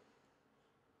said,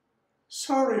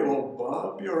 sorry, old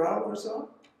Bob, your hour's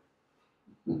up.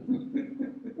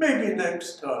 Maybe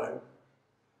next time.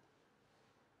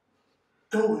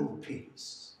 Go in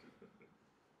peace.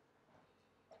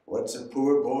 What's a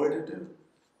poor boy to do?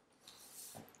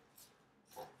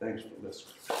 Thanks for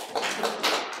listening.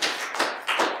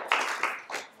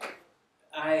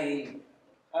 I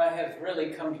have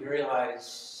really come to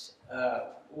realize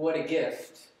what a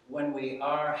gift when we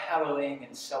are hallowing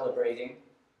and celebrating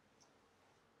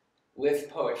with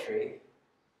poetry,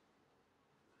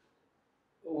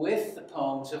 with the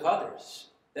poems of others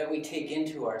that we take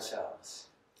into ourselves.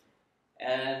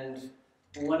 And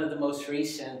one of the most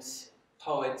recent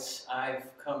poets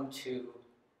I've come to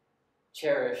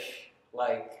cherish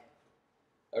like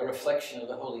a reflection of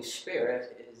the Holy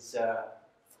Spirit is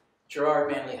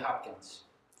Gerard Manley Hopkins.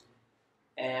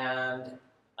 And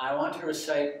I want to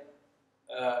recite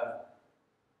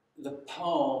the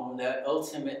poem that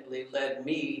ultimately led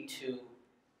me to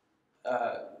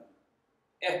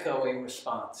echo a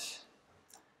response.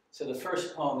 So the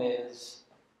first poem is,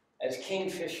 as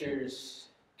kingfishers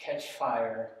catch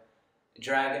fire,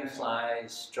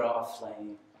 dragonflies draw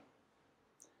flame,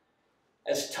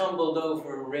 as tumbled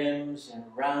over rims and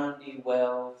roundy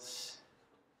wells,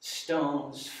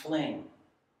 stones fling.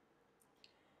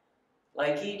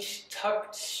 Like each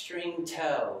tucked string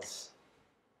tells,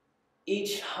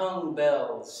 each hung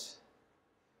bell's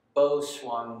bow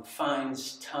swung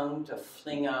finds tongue to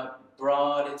fling out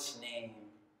broad its name.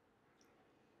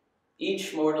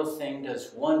 Each mortal thing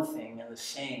does one thing and the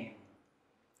same,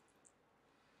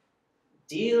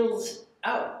 deals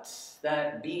out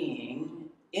that being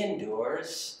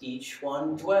indoors each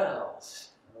one dwells.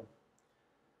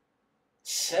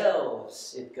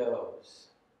 Selves it goes,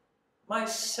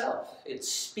 myself it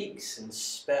speaks and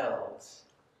spells,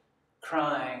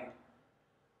 crying,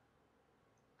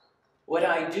 what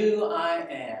I do I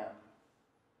am,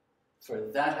 for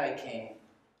that I came.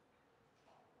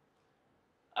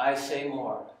 I say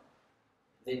more,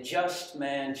 the just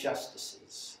man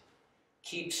justices,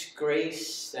 keeps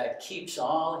grace that keeps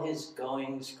all his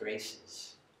goings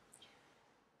graces.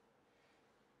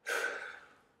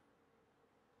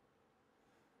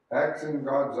 Acts in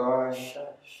God's eye.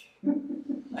 Shush.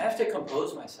 I have to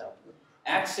compose myself.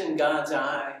 acts in God's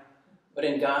eye, but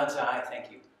in God's eye, thank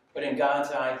you, but in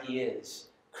God's eye he is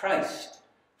Christ,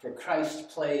 for Christ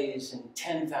plays in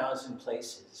 10,000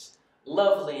 places,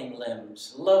 lovely in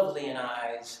limbs, lovely in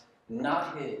eyes,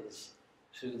 not his,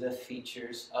 through the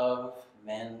features of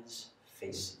men's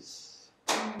faces.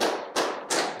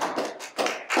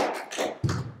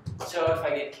 So if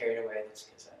I get carried away, that's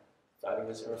because I thought it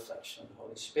was a reflection of the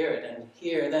Holy Spirit. And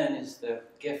here then is the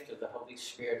gift of the Holy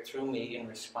Spirit through me in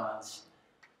response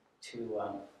to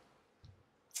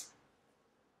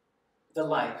the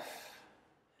life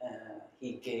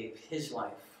he gave his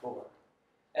life for,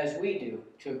 as we do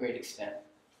to a great extent,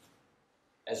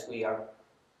 as we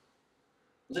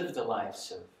live the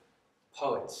lives of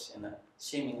poets in a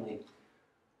seemingly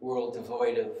world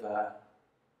devoid of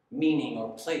meaning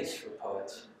or place for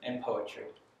poets and poetry.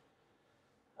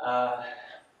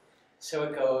 So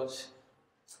it goes,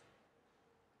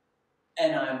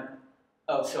 and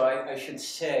I should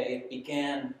say, it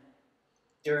began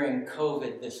during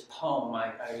COVID, this poem.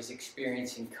 I was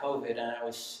experiencing COVID,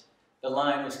 and the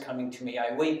line was coming to me,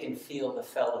 I wake and feel the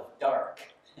fell of dark.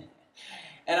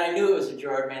 And I knew it was a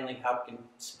Gerard Manley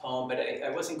Hopkins poem, but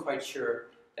I wasn't quite sure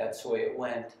that's the way it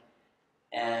went.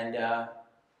 And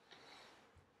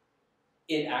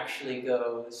it actually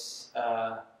goes,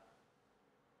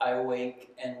 I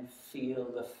wake and feel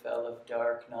the fell of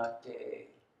dark, not day.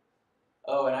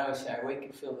 Oh, and I was saying, I wake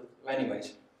and feel the...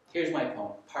 Anyways, here's my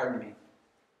poem, pardon me.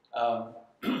 All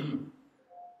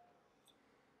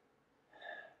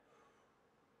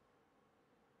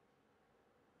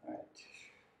right.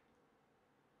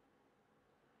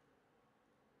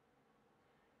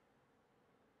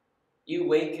 You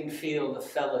wake and feel the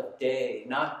fell of day,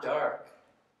 not dark.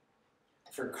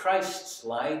 For Christ's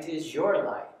light is your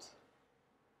light,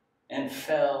 and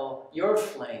fell your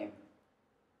flame,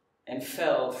 and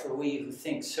fell for we who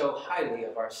think so highly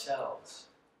of ourselves,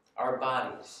 our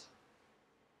bodies,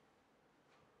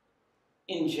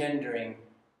 engendering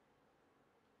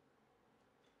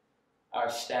our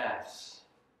staffs,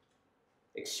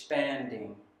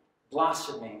 expanding,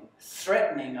 blossoming,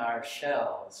 threatening our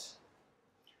shells.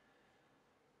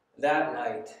 That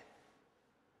light,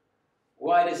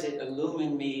 why does it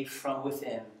illumine me from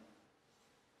within?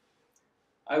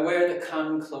 I wear the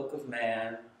common cloak of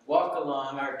man, walk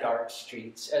along our dark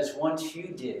streets as once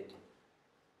you did,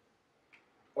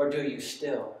 or do you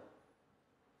still?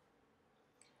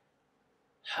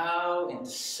 How in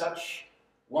such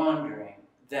wandering,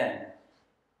 then,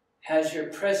 has your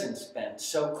presence been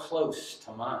so close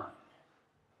to mine?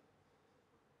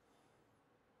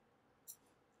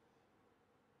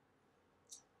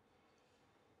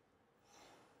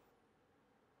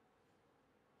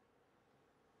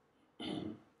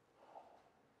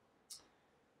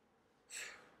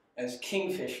 As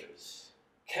kingfishers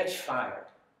catch fire,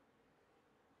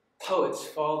 poets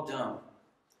fall dumb,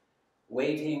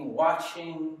 waiting,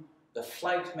 watching the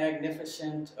flight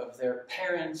magnificent of their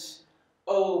parents'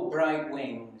 oh bright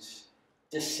wings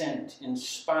descent in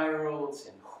spirals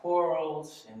and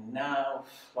whorls and now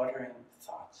fluttering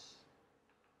thoughts.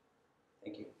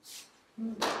 Thank you.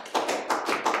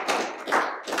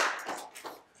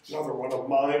 Another one of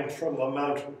mine from the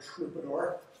Mountain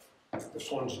Troubadour.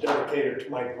 This one's dedicated to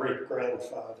my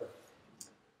great-grandfather.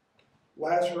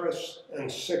 Lazarus and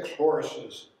 6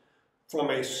 horses from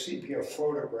a sepia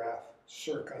photograph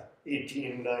circa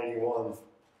 1891.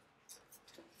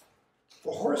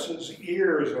 The horses'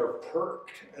 ears are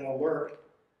perked and alert.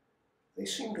 They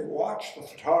seem to watch the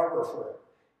photographer.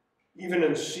 Even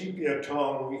in sepia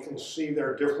tone, we can see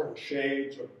their different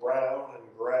shades of brown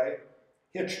and gray,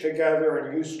 hitched together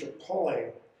and used to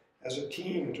pulling as a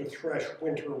team to thresh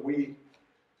winter wheat.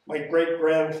 My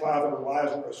great-grandfather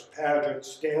Lazarus Paget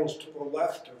stands to the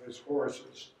left of his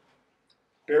horses,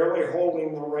 barely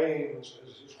holding the reins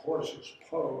as his horses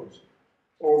pose.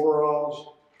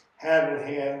 Overalls, hand in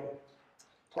hand,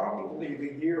 probably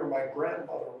the year my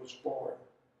grandmother was born.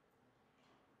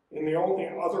 In the only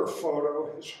other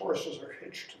photo, his horses are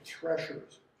hitched to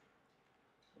threshers.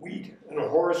 Wheat and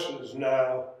horses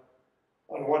now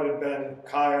on what had been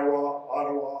Kiowa,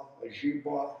 Ottawa,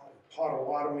 Ojibwa, and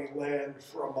Potawatomi land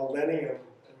for a millennium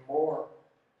and more,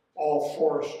 all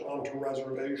forced onto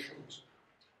reservations.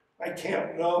 I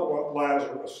can't know what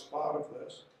Lazarus thought of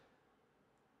this.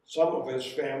 Some of his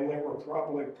family were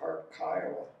probably part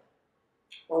Kiowa.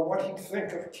 Or what he'd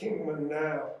think of Kingman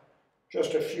now,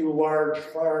 just a few large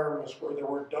farms where there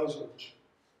were dozens,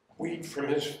 wheat from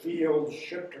his fields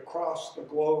shipped across the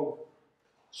globe.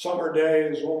 Summer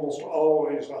days almost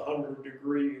always 100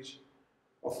 degrees,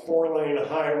 a 4-lane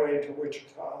highway to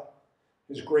Wichita,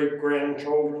 his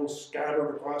great-grandchildren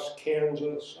scattered across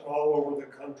Kansas and all over the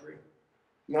country.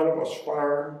 None of us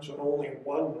farms, and only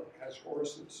one has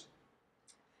horses.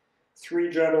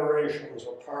 3 generations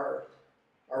apart,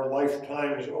 our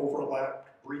lifetimes overlapped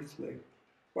briefly,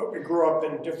 but we grew up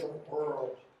in different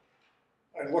worlds.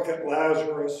 I look at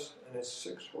Lazarus and his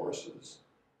 6 horses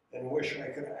and wish I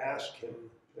could ask him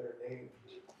their names.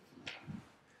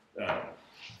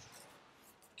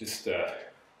 Just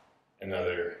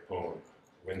another poem,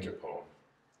 winter poem,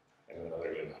 and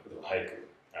another little haiku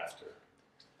after.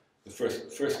 The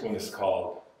first one is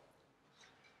called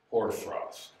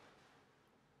Hoarfrost.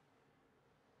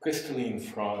 Crystalline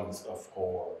fronds of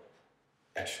hoar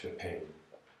etch the pane,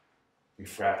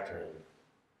 refractoring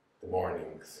the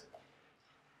morning's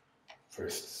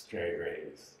first stray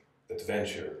rays that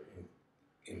venture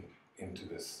into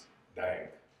this dank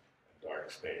and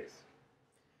dark space.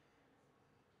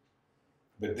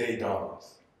 The day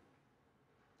dawns.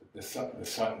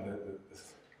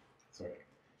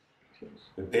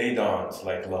 The day dawns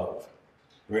like love.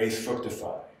 Rays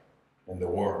fructify, and the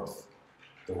warmth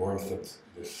of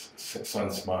this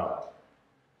sun smile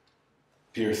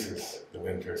pierces the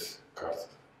wintry crust.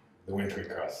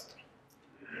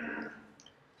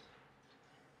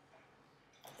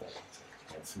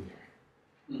 Can't see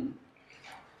here.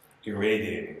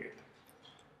 Irradiating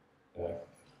it,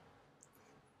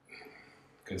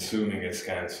 consuming its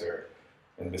cancer,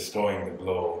 and bestowing the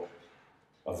glow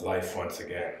of life once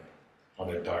again on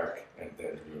a dark and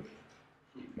dead room,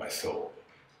 my soul.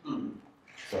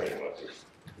 Sorry about this.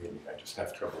 I just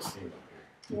have trouble seeing up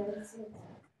here.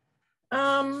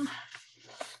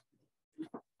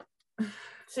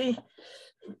 See,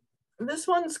 this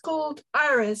one's called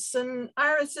Iris, and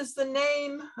Iris is the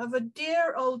name of a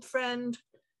dear old friend,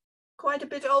 quite a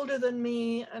bit older than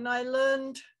me, and I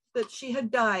learned that she had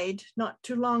died not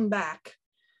too long back.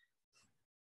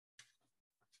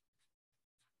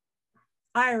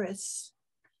 Iris.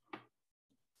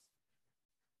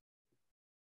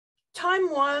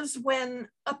 Time was when,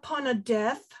 upon a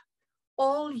death,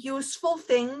 all useful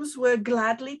things were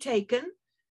gladly taken,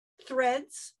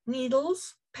 threads,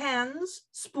 needles, pans,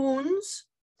 spoons.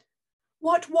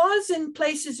 What was in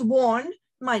places worn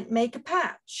might make a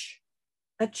patch.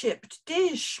 A chipped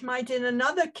dish might in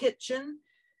another kitchen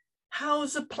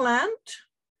house a plant,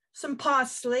 some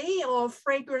parsley or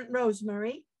fragrant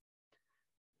rosemary.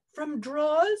 From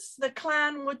drawers, the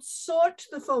clan would sort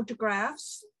the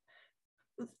photographs,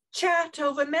 chat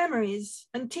over memories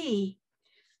and tea.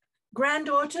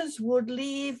 Granddaughters would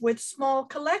leave with small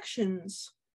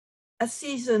collections. A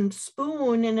seasoned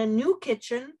spoon in a new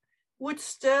kitchen would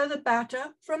stir the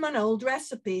batter from an old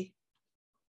recipe.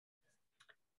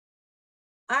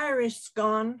 Iris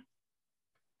gone,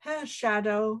 her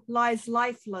shadow lies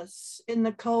lifeless in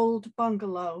the cold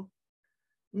bungalow.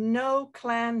 No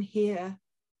clan here.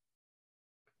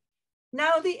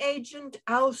 Now the agent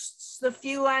ousts the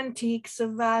few antiques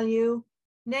of value,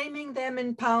 naming them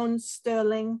in pounds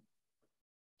sterling.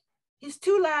 His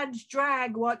 2 lads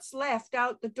drag what's left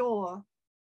out the door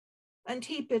and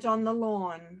heap it on the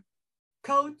lawn.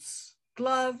 Coats,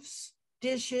 gloves,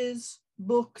 dishes,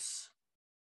 books.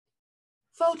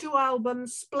 Photo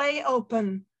albums splay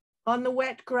open on the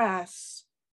wet grass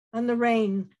and the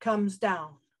rain comes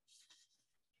down.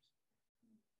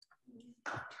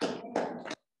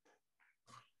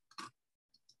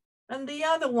 And the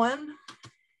other one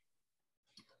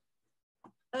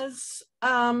is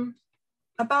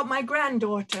about my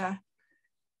granddaughter,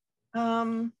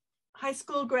 high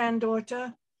school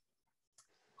granddaughter,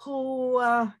 who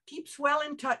keeps well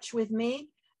in touch with me,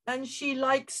 and she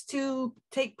likes to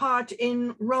take part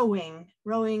in rowing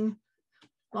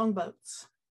longboats.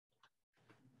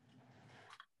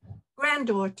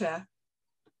 Granddaughter.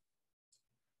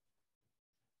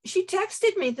 She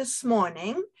texted me this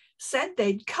morning, said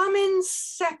they'd come in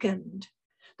second.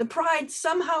 The pride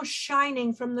somehow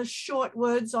shining from the short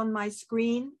words on my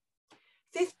screen.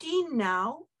 15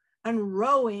 now, and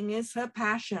rowing is her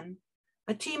passion.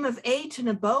 A team of 8 in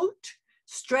a boat,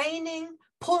 straining,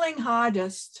 pulling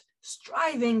hardest,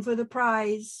 striving for the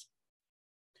prize.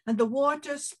 And the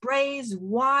water sprays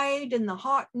wide in the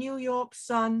hot New York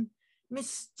sun,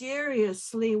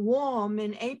 mysteriously warm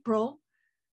in April,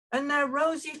 and their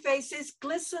rosy faces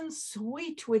glisten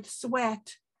sweet with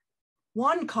sweat.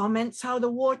 One comments how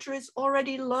the water is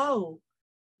already low.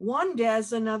 One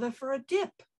dares another for a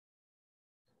dip.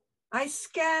 I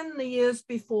scan the years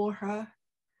before her.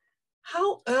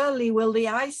 How early will the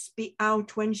ice be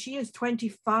out when she is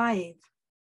 25?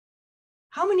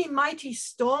 How many mighty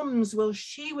storms will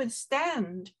she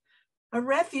withstand? A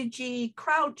refugee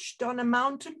crouched on a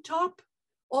mountaintop,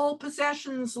 all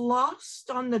possessions lost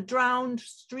on the drowned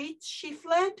streets she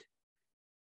fled?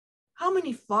 How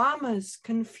many farmers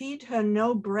can feed her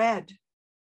no bread?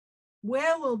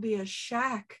 Where will be a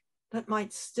shack that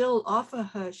might still offer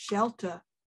her shelter?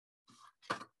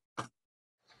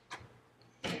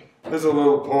 There's a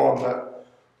little poem that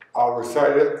I'll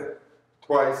recite it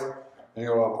twice, and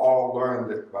you'll have all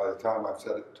learned it by the time I've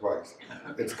said it twice.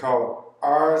 It's called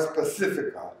Ars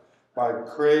Pacifica by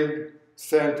Craig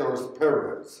Santos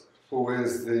Perez, who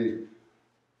is the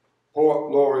poet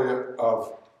laureate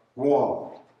of Guam.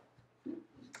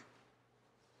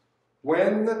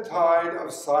 When the tide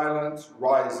of silence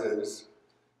rises,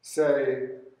 say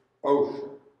ocean.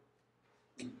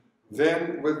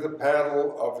 Then with the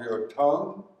paddle of your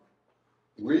tongue,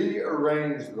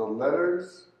 rearrange the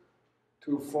letters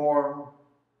to form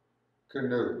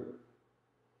canoe.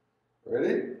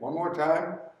 Ready? One more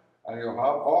time, and you'll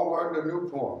have all learned a new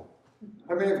poem.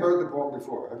 How many have heard the poem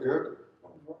before? Have you heard it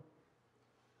before?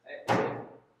 It would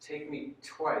take me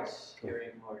twice hearing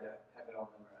more to have it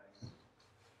all memorized.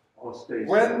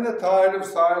 When the tide of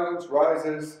silence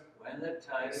rises, When the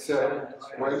tide of say, silence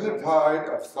when the rises, tide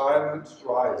of silence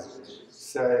rises,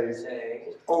 say, say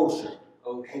ocean.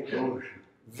 ocean.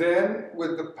 Then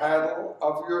with the paddle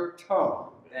of your tongue,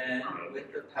 Then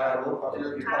with the paddle paddle of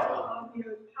your tongue, Of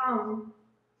your tongue,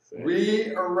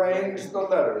 rearrange the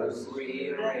letters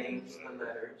rearrange the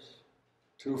letters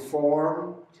to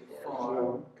form to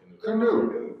form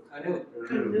canoe. canoe.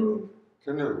 canoe.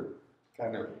 Canoe.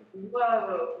 Canoe.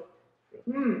 Whoa.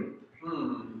 Hmm.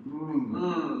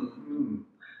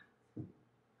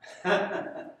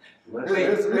 Wait,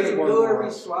 Here's wait, one who are more.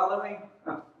 we swallowing?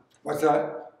 What's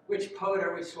that? Which poet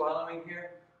are we swallowing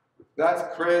here?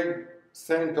 That's Craig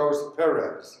Santos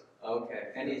Perez, Okay,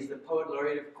 and he's the poet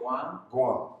laureate of Guam,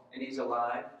 Guam. and he's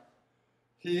alive.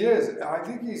 He is. I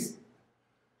think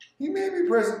he may be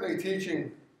presently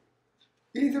teaching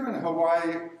either in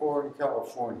Hawaii or in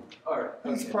California. All right,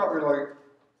 He's okay. probably like,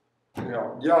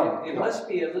 young. It must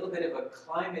be a little bit of a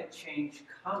climate change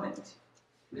comment,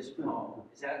 this poem.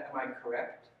 Am I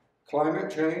correct?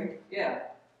 Climate change? Yeah.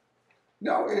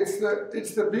 No, it's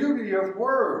the beauty of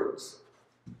words.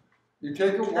 You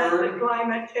take a That's the word,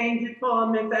 climate change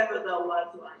poem if ever there was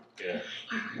one.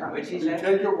 Yeah. Which is you that?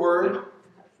 take a word,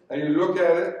 and you look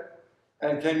at it,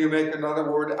 and can you make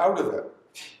another word out of it?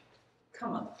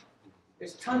 Come on.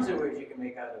 There's tons of words you can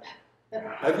make out of it.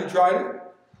 Have you tried it?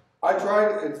 I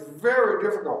tried it. It's very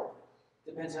difficult.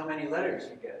 Depends how many letters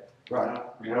you get. Right.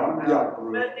 But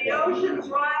the oceans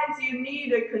rise, you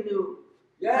need a canoe.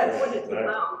 That's what it's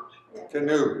about.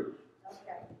 Canoe.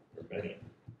 Okay.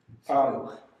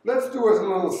 Let's do a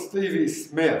little Stevie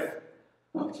Smith.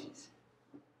 Oh, jeez.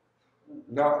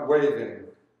 Not waving,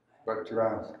 but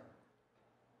drowning.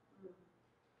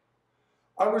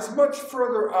 I was much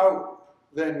further out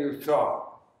than you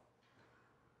thought.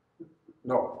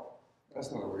 No,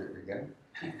 that's not the way it began.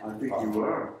 I think you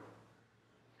were.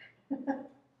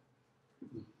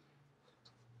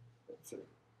 That's it.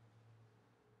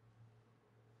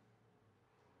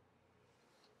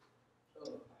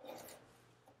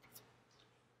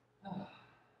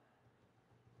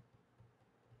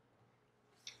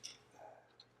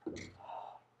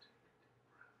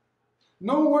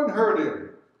 No one heard him,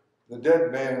 the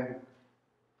dead man,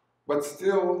 but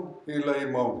still he lay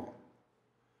moaning.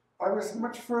 I was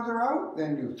much further out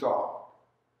than you thought,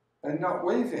 and not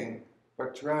waving,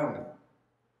 but drowning.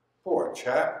 Poor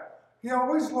chap, he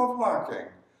always loved larking,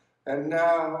 and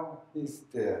now he's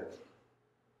dead.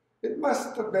 It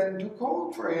must have been too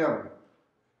cold for him.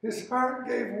 His heart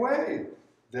gave way,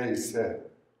 they said.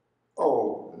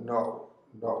 Oh, no,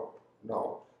 no,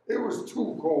 no. It was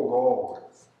too cold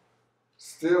always.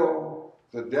 Still,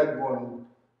 the dead one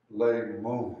lay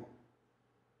moaning.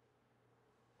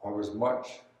 I was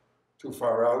much too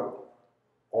far out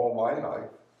all my life,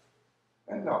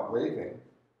 and not waving,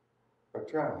 but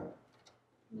drowning.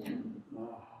 Yes,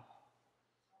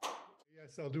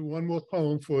 I'll do one more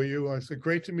poem for you. It's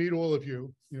great to meet all of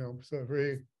you. So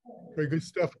very, very good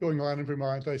stuff going on in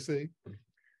Vermont, I see.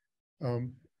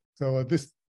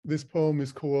 This poem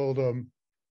is called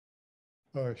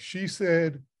She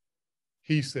Said,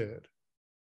 He Said.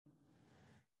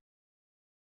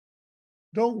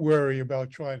 Don't worry about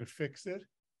trying to fix it.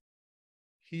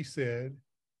 He said,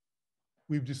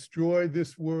 we've destroyed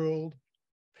this world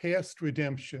past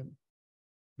redemption,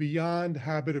 beyond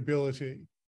habitability.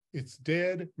 It's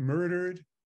dead, murdered.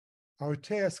 Our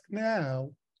task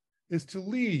now is to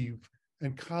leave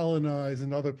and colonize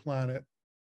another planet.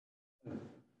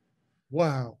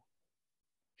 Wow,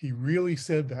 he really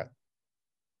said that.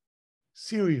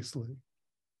 Seriously.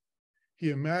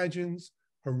 He imagines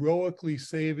heroically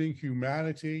saving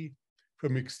humanity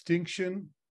from extinction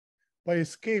by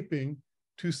escaping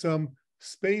to some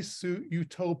spacesuit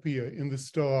utopia in the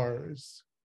stars.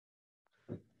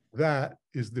 That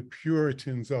is the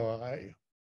Puritan's eye,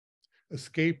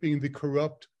 escaping the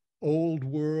corrupt old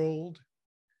world,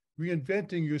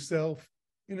 reinventing yourself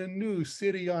in a new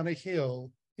city on a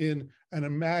hill in an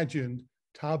imagined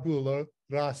tabula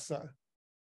rasa,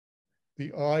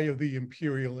 the eye of the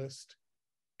imperialist,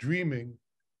 dreaming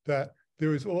that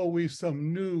there is always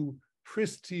some new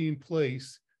pristine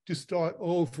place to start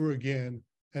over again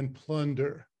and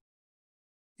plunder.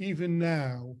 Even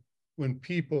now, when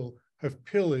people have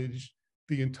pillaged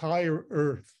the entire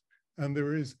earth and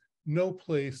there is no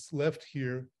place left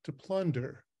here to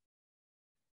plunder.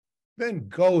 Then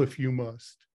go if you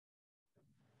must,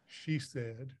 she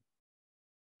said,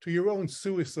 to your own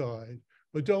suicide,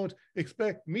 but don't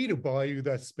expect me to buy you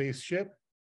that spaceship.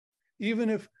 Even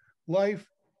if life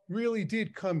really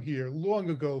did come here long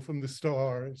ago from the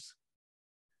stars,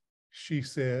 she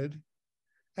said,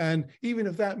 and even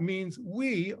if that means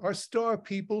we are star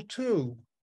people too.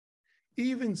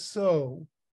 Even so,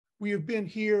 we have been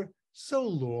here so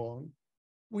long,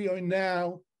 we are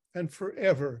now and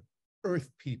forever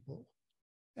Earth people.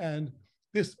 And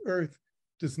this Earth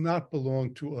does not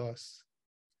belong to us.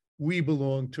 We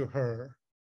belong to her.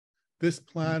 This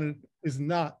planet is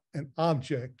not an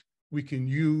object we can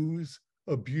use,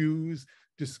 abuse,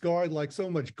 discard like so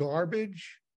much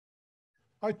garbage.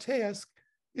 Our task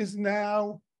is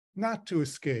now not to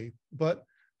escape, but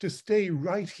to stay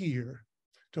right here,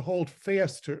 to hold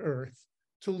fast to Earth,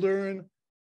 to learn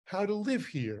how to live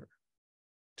here,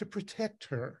 to protect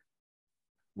her.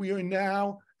 We are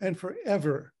now and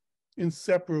forever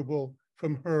inseparable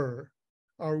from her,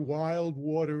 our wild,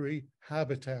 watery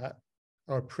habitat,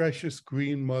 our precious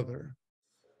green mother.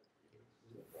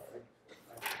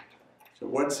 So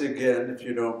once again, if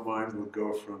you don't mind, we'll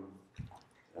go from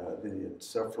the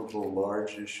insufferable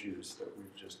large issues that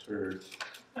we've just heard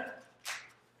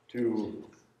to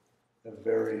a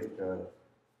very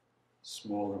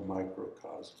smaller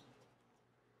microcosm.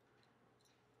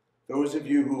 Those of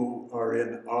you who are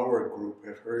in our group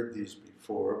have heard these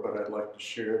before, but I'd like to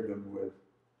share them with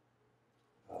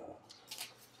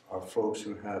our folks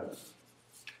who haven't.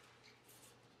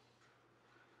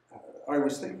 I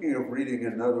was thinking of reading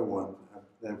another one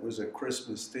that was a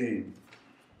Christmas theme,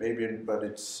 maybe, but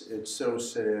it's so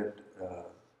sad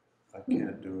I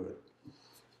can't do it.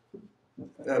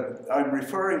 I'm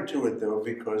referring to it though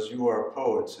because you are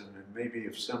poets, and maybe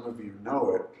if some of you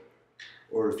know it,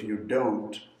 or if you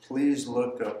don't, please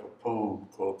look up a poem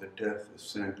called The Death of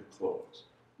Santa Claus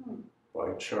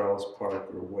by Charles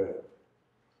Parker Webb.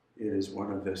 It is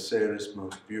one of the saddest,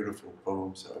 most beautiful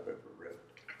poems I've ever read.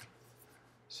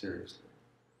 Seriously.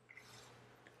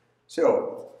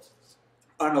 So,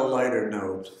 on a lighter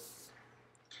note,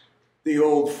 the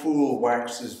old fool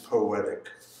waxes poetic.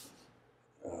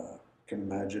 Can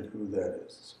imagine who that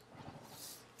is.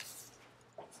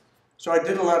 So I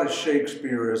did a lot of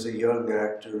Shakespeare as a young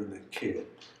actor and a kid.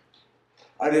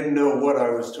 I didn't know what I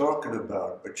was talking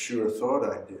about, but sure thought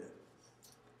I did.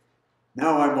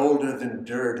 Now I'm older than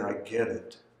dirt, I get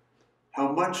it.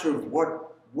 How much of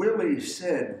what Willie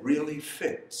said really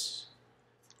fits.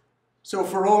 So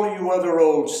for all you other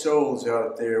old souls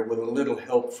out there with a little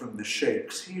help from the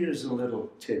Shakes, here's a little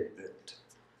tidbit.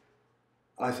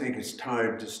 I think it's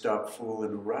time to stop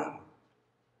fooling around.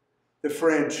 The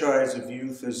franchise of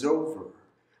youth is over.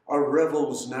 Our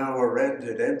revels now are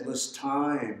ended. Endless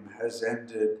time has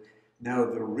ended. Now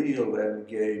the real end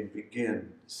game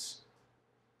begins.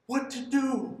 What to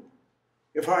do?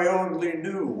 If I only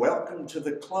knew. Welcome to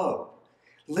the club.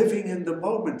 Living in the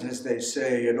moment, as they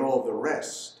say, and all the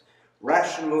rest.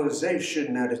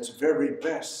 Rationalization at its very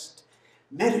best.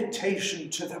 Meditation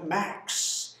to the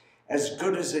max. As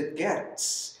good as it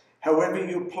gets. However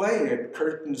you play it,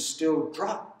 curtain still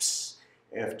drops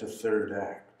after third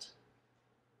act.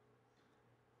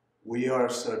 We are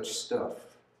such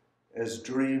stuff as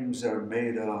dreams are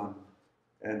made on,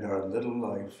 and our little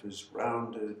life is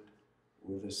rounded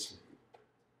with a sleep.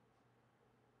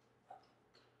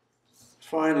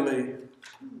 Finally,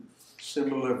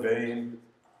 similar vein,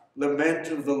 Lament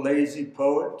of the Lazy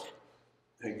Poet.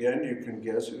 Again, you can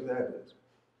guess who that is.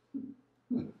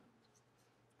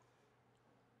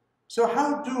 So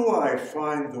how do I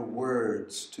find the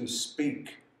words to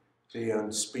speak the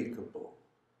unspeakable?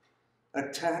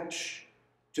 Attach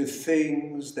to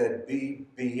things that be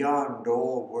beyond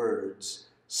all words,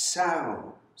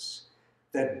 sounds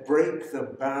that break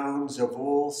the bounds of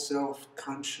all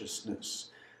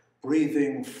self-consciousness,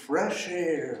 breathing fresh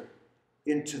air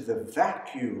into the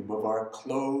vacuum of our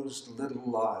closed little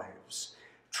lives,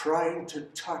 trying to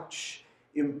touch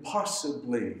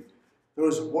impossibly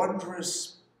those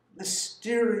wondrous,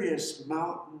 mysterious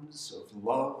mountains of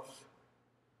love,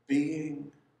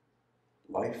 being,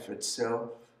 life itself.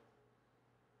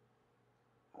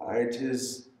 It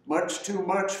is much too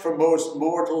much for most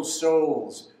mortal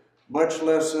souls, much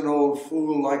less an old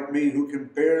fool like me who can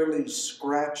barely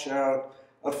scratch out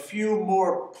a few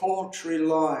more paltry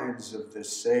lines of the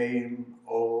same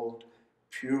old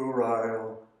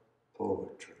puerile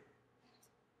poetry.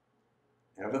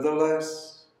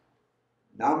 Nevertheless,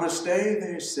 namaste,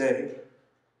 they say,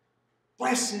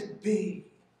 blessed be,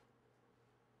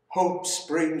 hope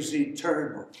springs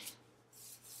eternal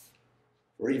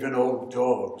for even old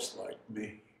dogs like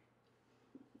me.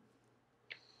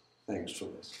 Thanks for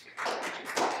listening.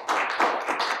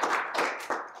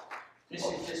 This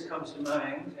just comes to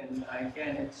mind, and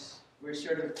again, we're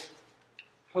sort of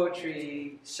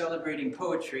poetry, celebrating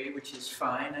poetry, which is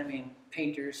fine. I mean,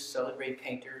 painters celebrate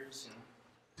painters,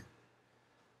 and,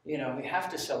 you know, we have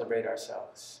to celebrate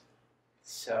ourselves.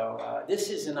 So this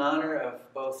is in honor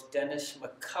of both Dennis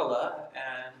McCullough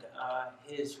and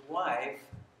his wife.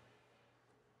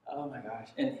 Oh my gosh,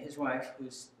 and his wife,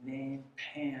 whose name,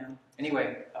 Pam.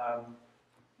 Anyway,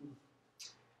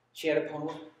 she had a poem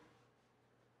of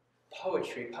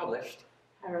poetry published.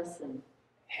 Harrison.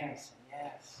 Harrison,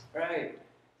 yes, right.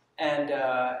 And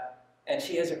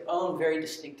she has her own very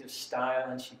distinctive style,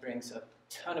 and she brings a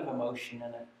ton of emotion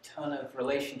and a ton of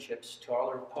relationships to all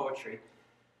her poetry.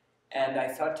 And I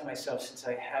thought to myself, since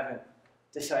I haven't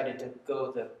decided to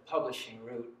go the publishing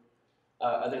route,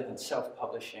 other than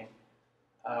self-publishing,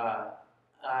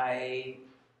 I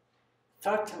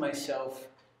thought to myself,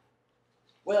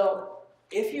 well,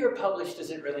 if you're published,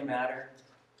 does it really matter?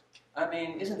 I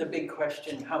mean, isn't the big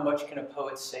question, how much can a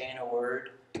poet say in a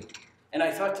word? And I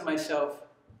thought to myself,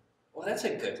 well, that's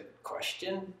a good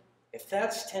question. If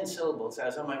that's 10 syllables, I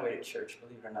was on my way to church,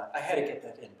 believe it or not. I had to get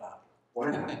that in, Bob.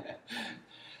 Why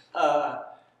not?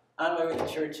 On my way to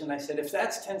church, and I said, if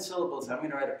that's 10 syllables, I'm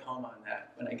going to write a poem on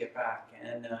that when I get back.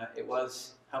 And it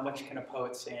was, how much can a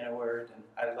poet say in a word? And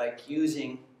I like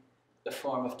using the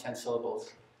form of 10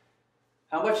 syllables.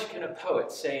 How much can a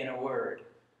poet say in a word?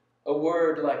 A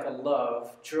word like a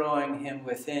love drawing him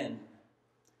within,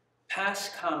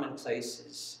 past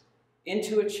commonplaces,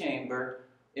 into a chamber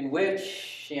in which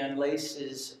she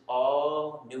unlaces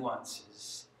all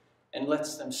nuances and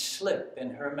lets them slip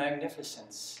in her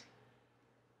magnificence.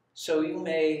 So you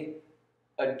may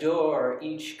adore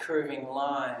each curving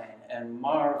line and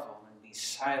marvel and be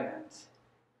silent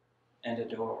and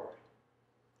adore.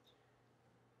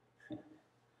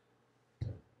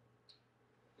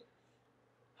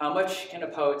 How much can a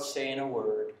poet say in a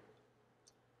word?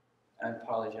 I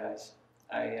apologize.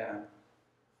 I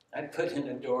put in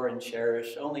adore and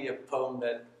cherish, only a poem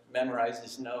that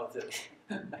memorizes know that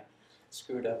I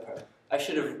screwed up. I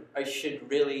should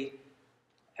really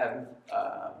have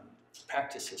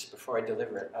practiced this before I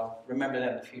deliver it. I'll remember that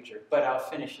in the future, but I'll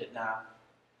finish it now.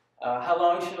 How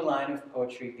long should a line of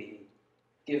poetry be,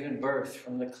 given birth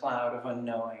from the cloud of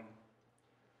unknowing?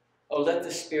 Oh, let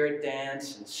the spirit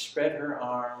dance and spread her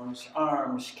arms,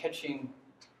 arms catching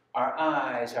our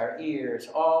eyes, our ears,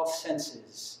 all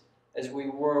senses, as we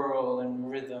whirl in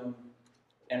rhythm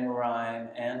and rhyme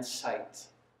and sight.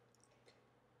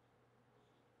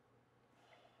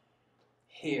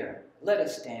 Here, let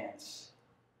us dance.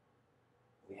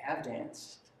 We have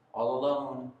danced, all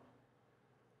alone,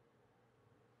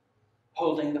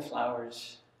 holding the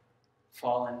flowers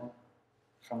fallen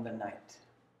from the night.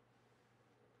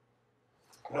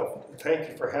 Well, thank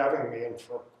you for having me and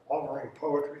for honoring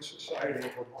Poetry Society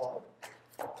of Vermont.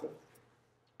 I'll put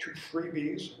 2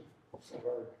 freebies of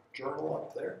our journal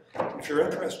up there. If you're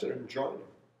interested in joining,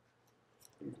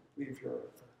 leave your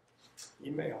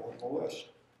email on the list.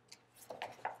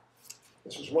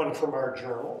 This is one from our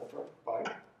journal by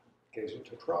Geza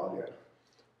Tetralia.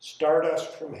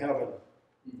 Stardust from heaven,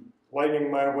 lighting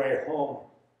my way home.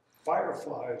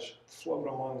 Fireflies float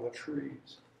among the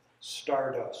trees.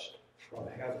 Stardust from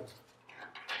heaven.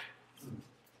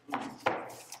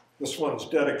 This one's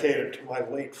dedicated to my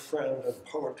late friend and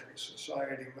Poetry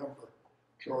Society member,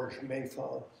 George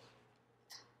Maython.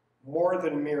 More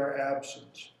than mere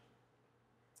absence.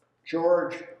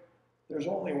 George, there's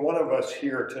only one of us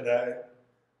here today.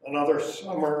 Another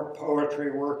summer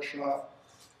poetry workshop.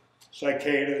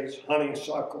 Cicadas,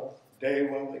 honeysuckle,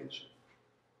 daylilies.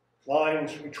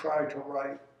 Lines we try to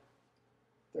write.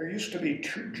 There used to be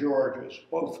 2 Georges,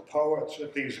 both poets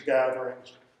at these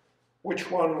gatherings.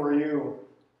 Which one were you?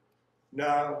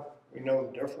 Now we know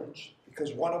the difference,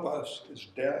 because one of us is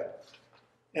dead,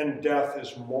 and death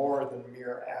is more than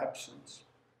mere absence.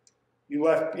 You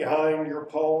left behind your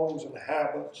poems and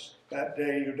habits that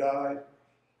day you died.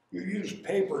 You used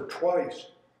paper twice,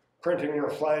 printing your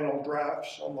final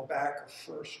drafts on the back of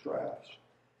first drafts.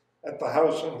 At the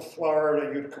house in Florida,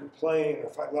 you'd complain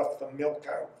if I left the milk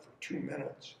out for 2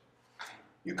 minutes.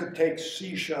 You could take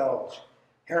seashells,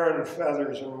 heron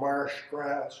feathers, and marsh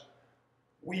grass,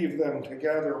 weave them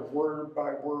together word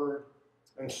by word,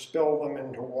 and spill them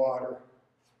into water.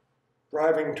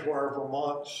 Driving to our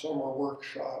Vermont summer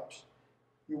workshops,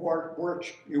 you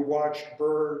watched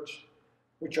birds,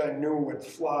 which I knew would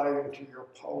fly into your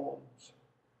poems.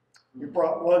 You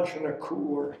brought lunch in a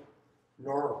cooler,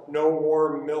 nor no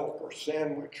warm milk or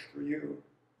sandwich for you.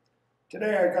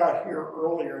 Today I got here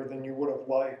earlier than you would have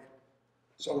liked.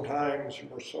 Sometimes you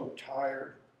were so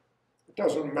tired. It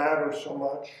doesn't matter so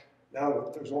much now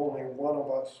that there's only one of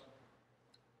us.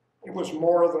 It was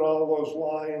more than all those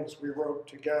lines we wrote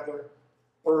together,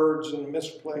 birds and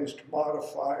misplaced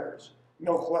modifiers,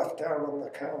 milk left out on the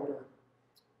counter.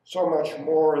 So much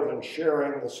more than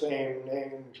sharing the same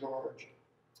name, George.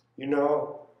 You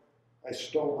know, I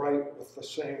still write with the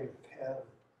same pen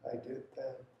I did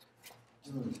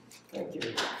then. Thank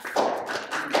you.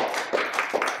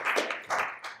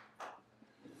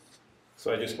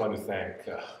 So I just want to thank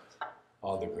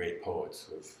all the great poets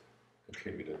who have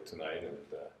contributed tonight and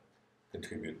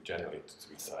contribute generally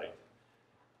to Recite.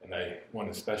 And I want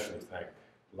to especially thank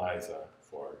Liza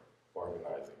for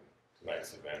organizing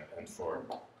tonight's event and for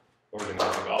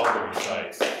organizing all the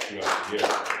recites throughout the year.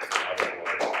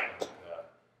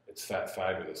 It's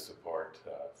fabulous support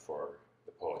for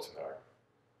the poets in our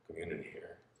community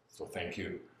here. So thank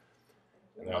you.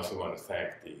 And I also want to thank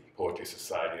the Poetry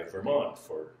Society of Vermont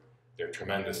for their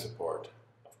tremendous support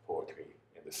of poetry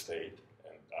in the state.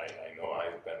 And I know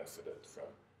I've benefited from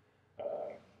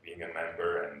being a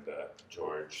member, and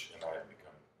George and I have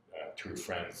become true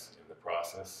friends in the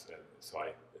process. And so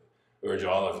I urge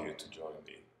all of you to join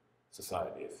the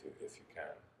society if you can,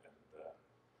 and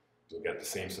you'll get the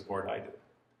same support I did.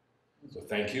 So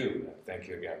thank you, and thank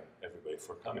you again, everybody,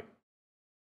 for coming.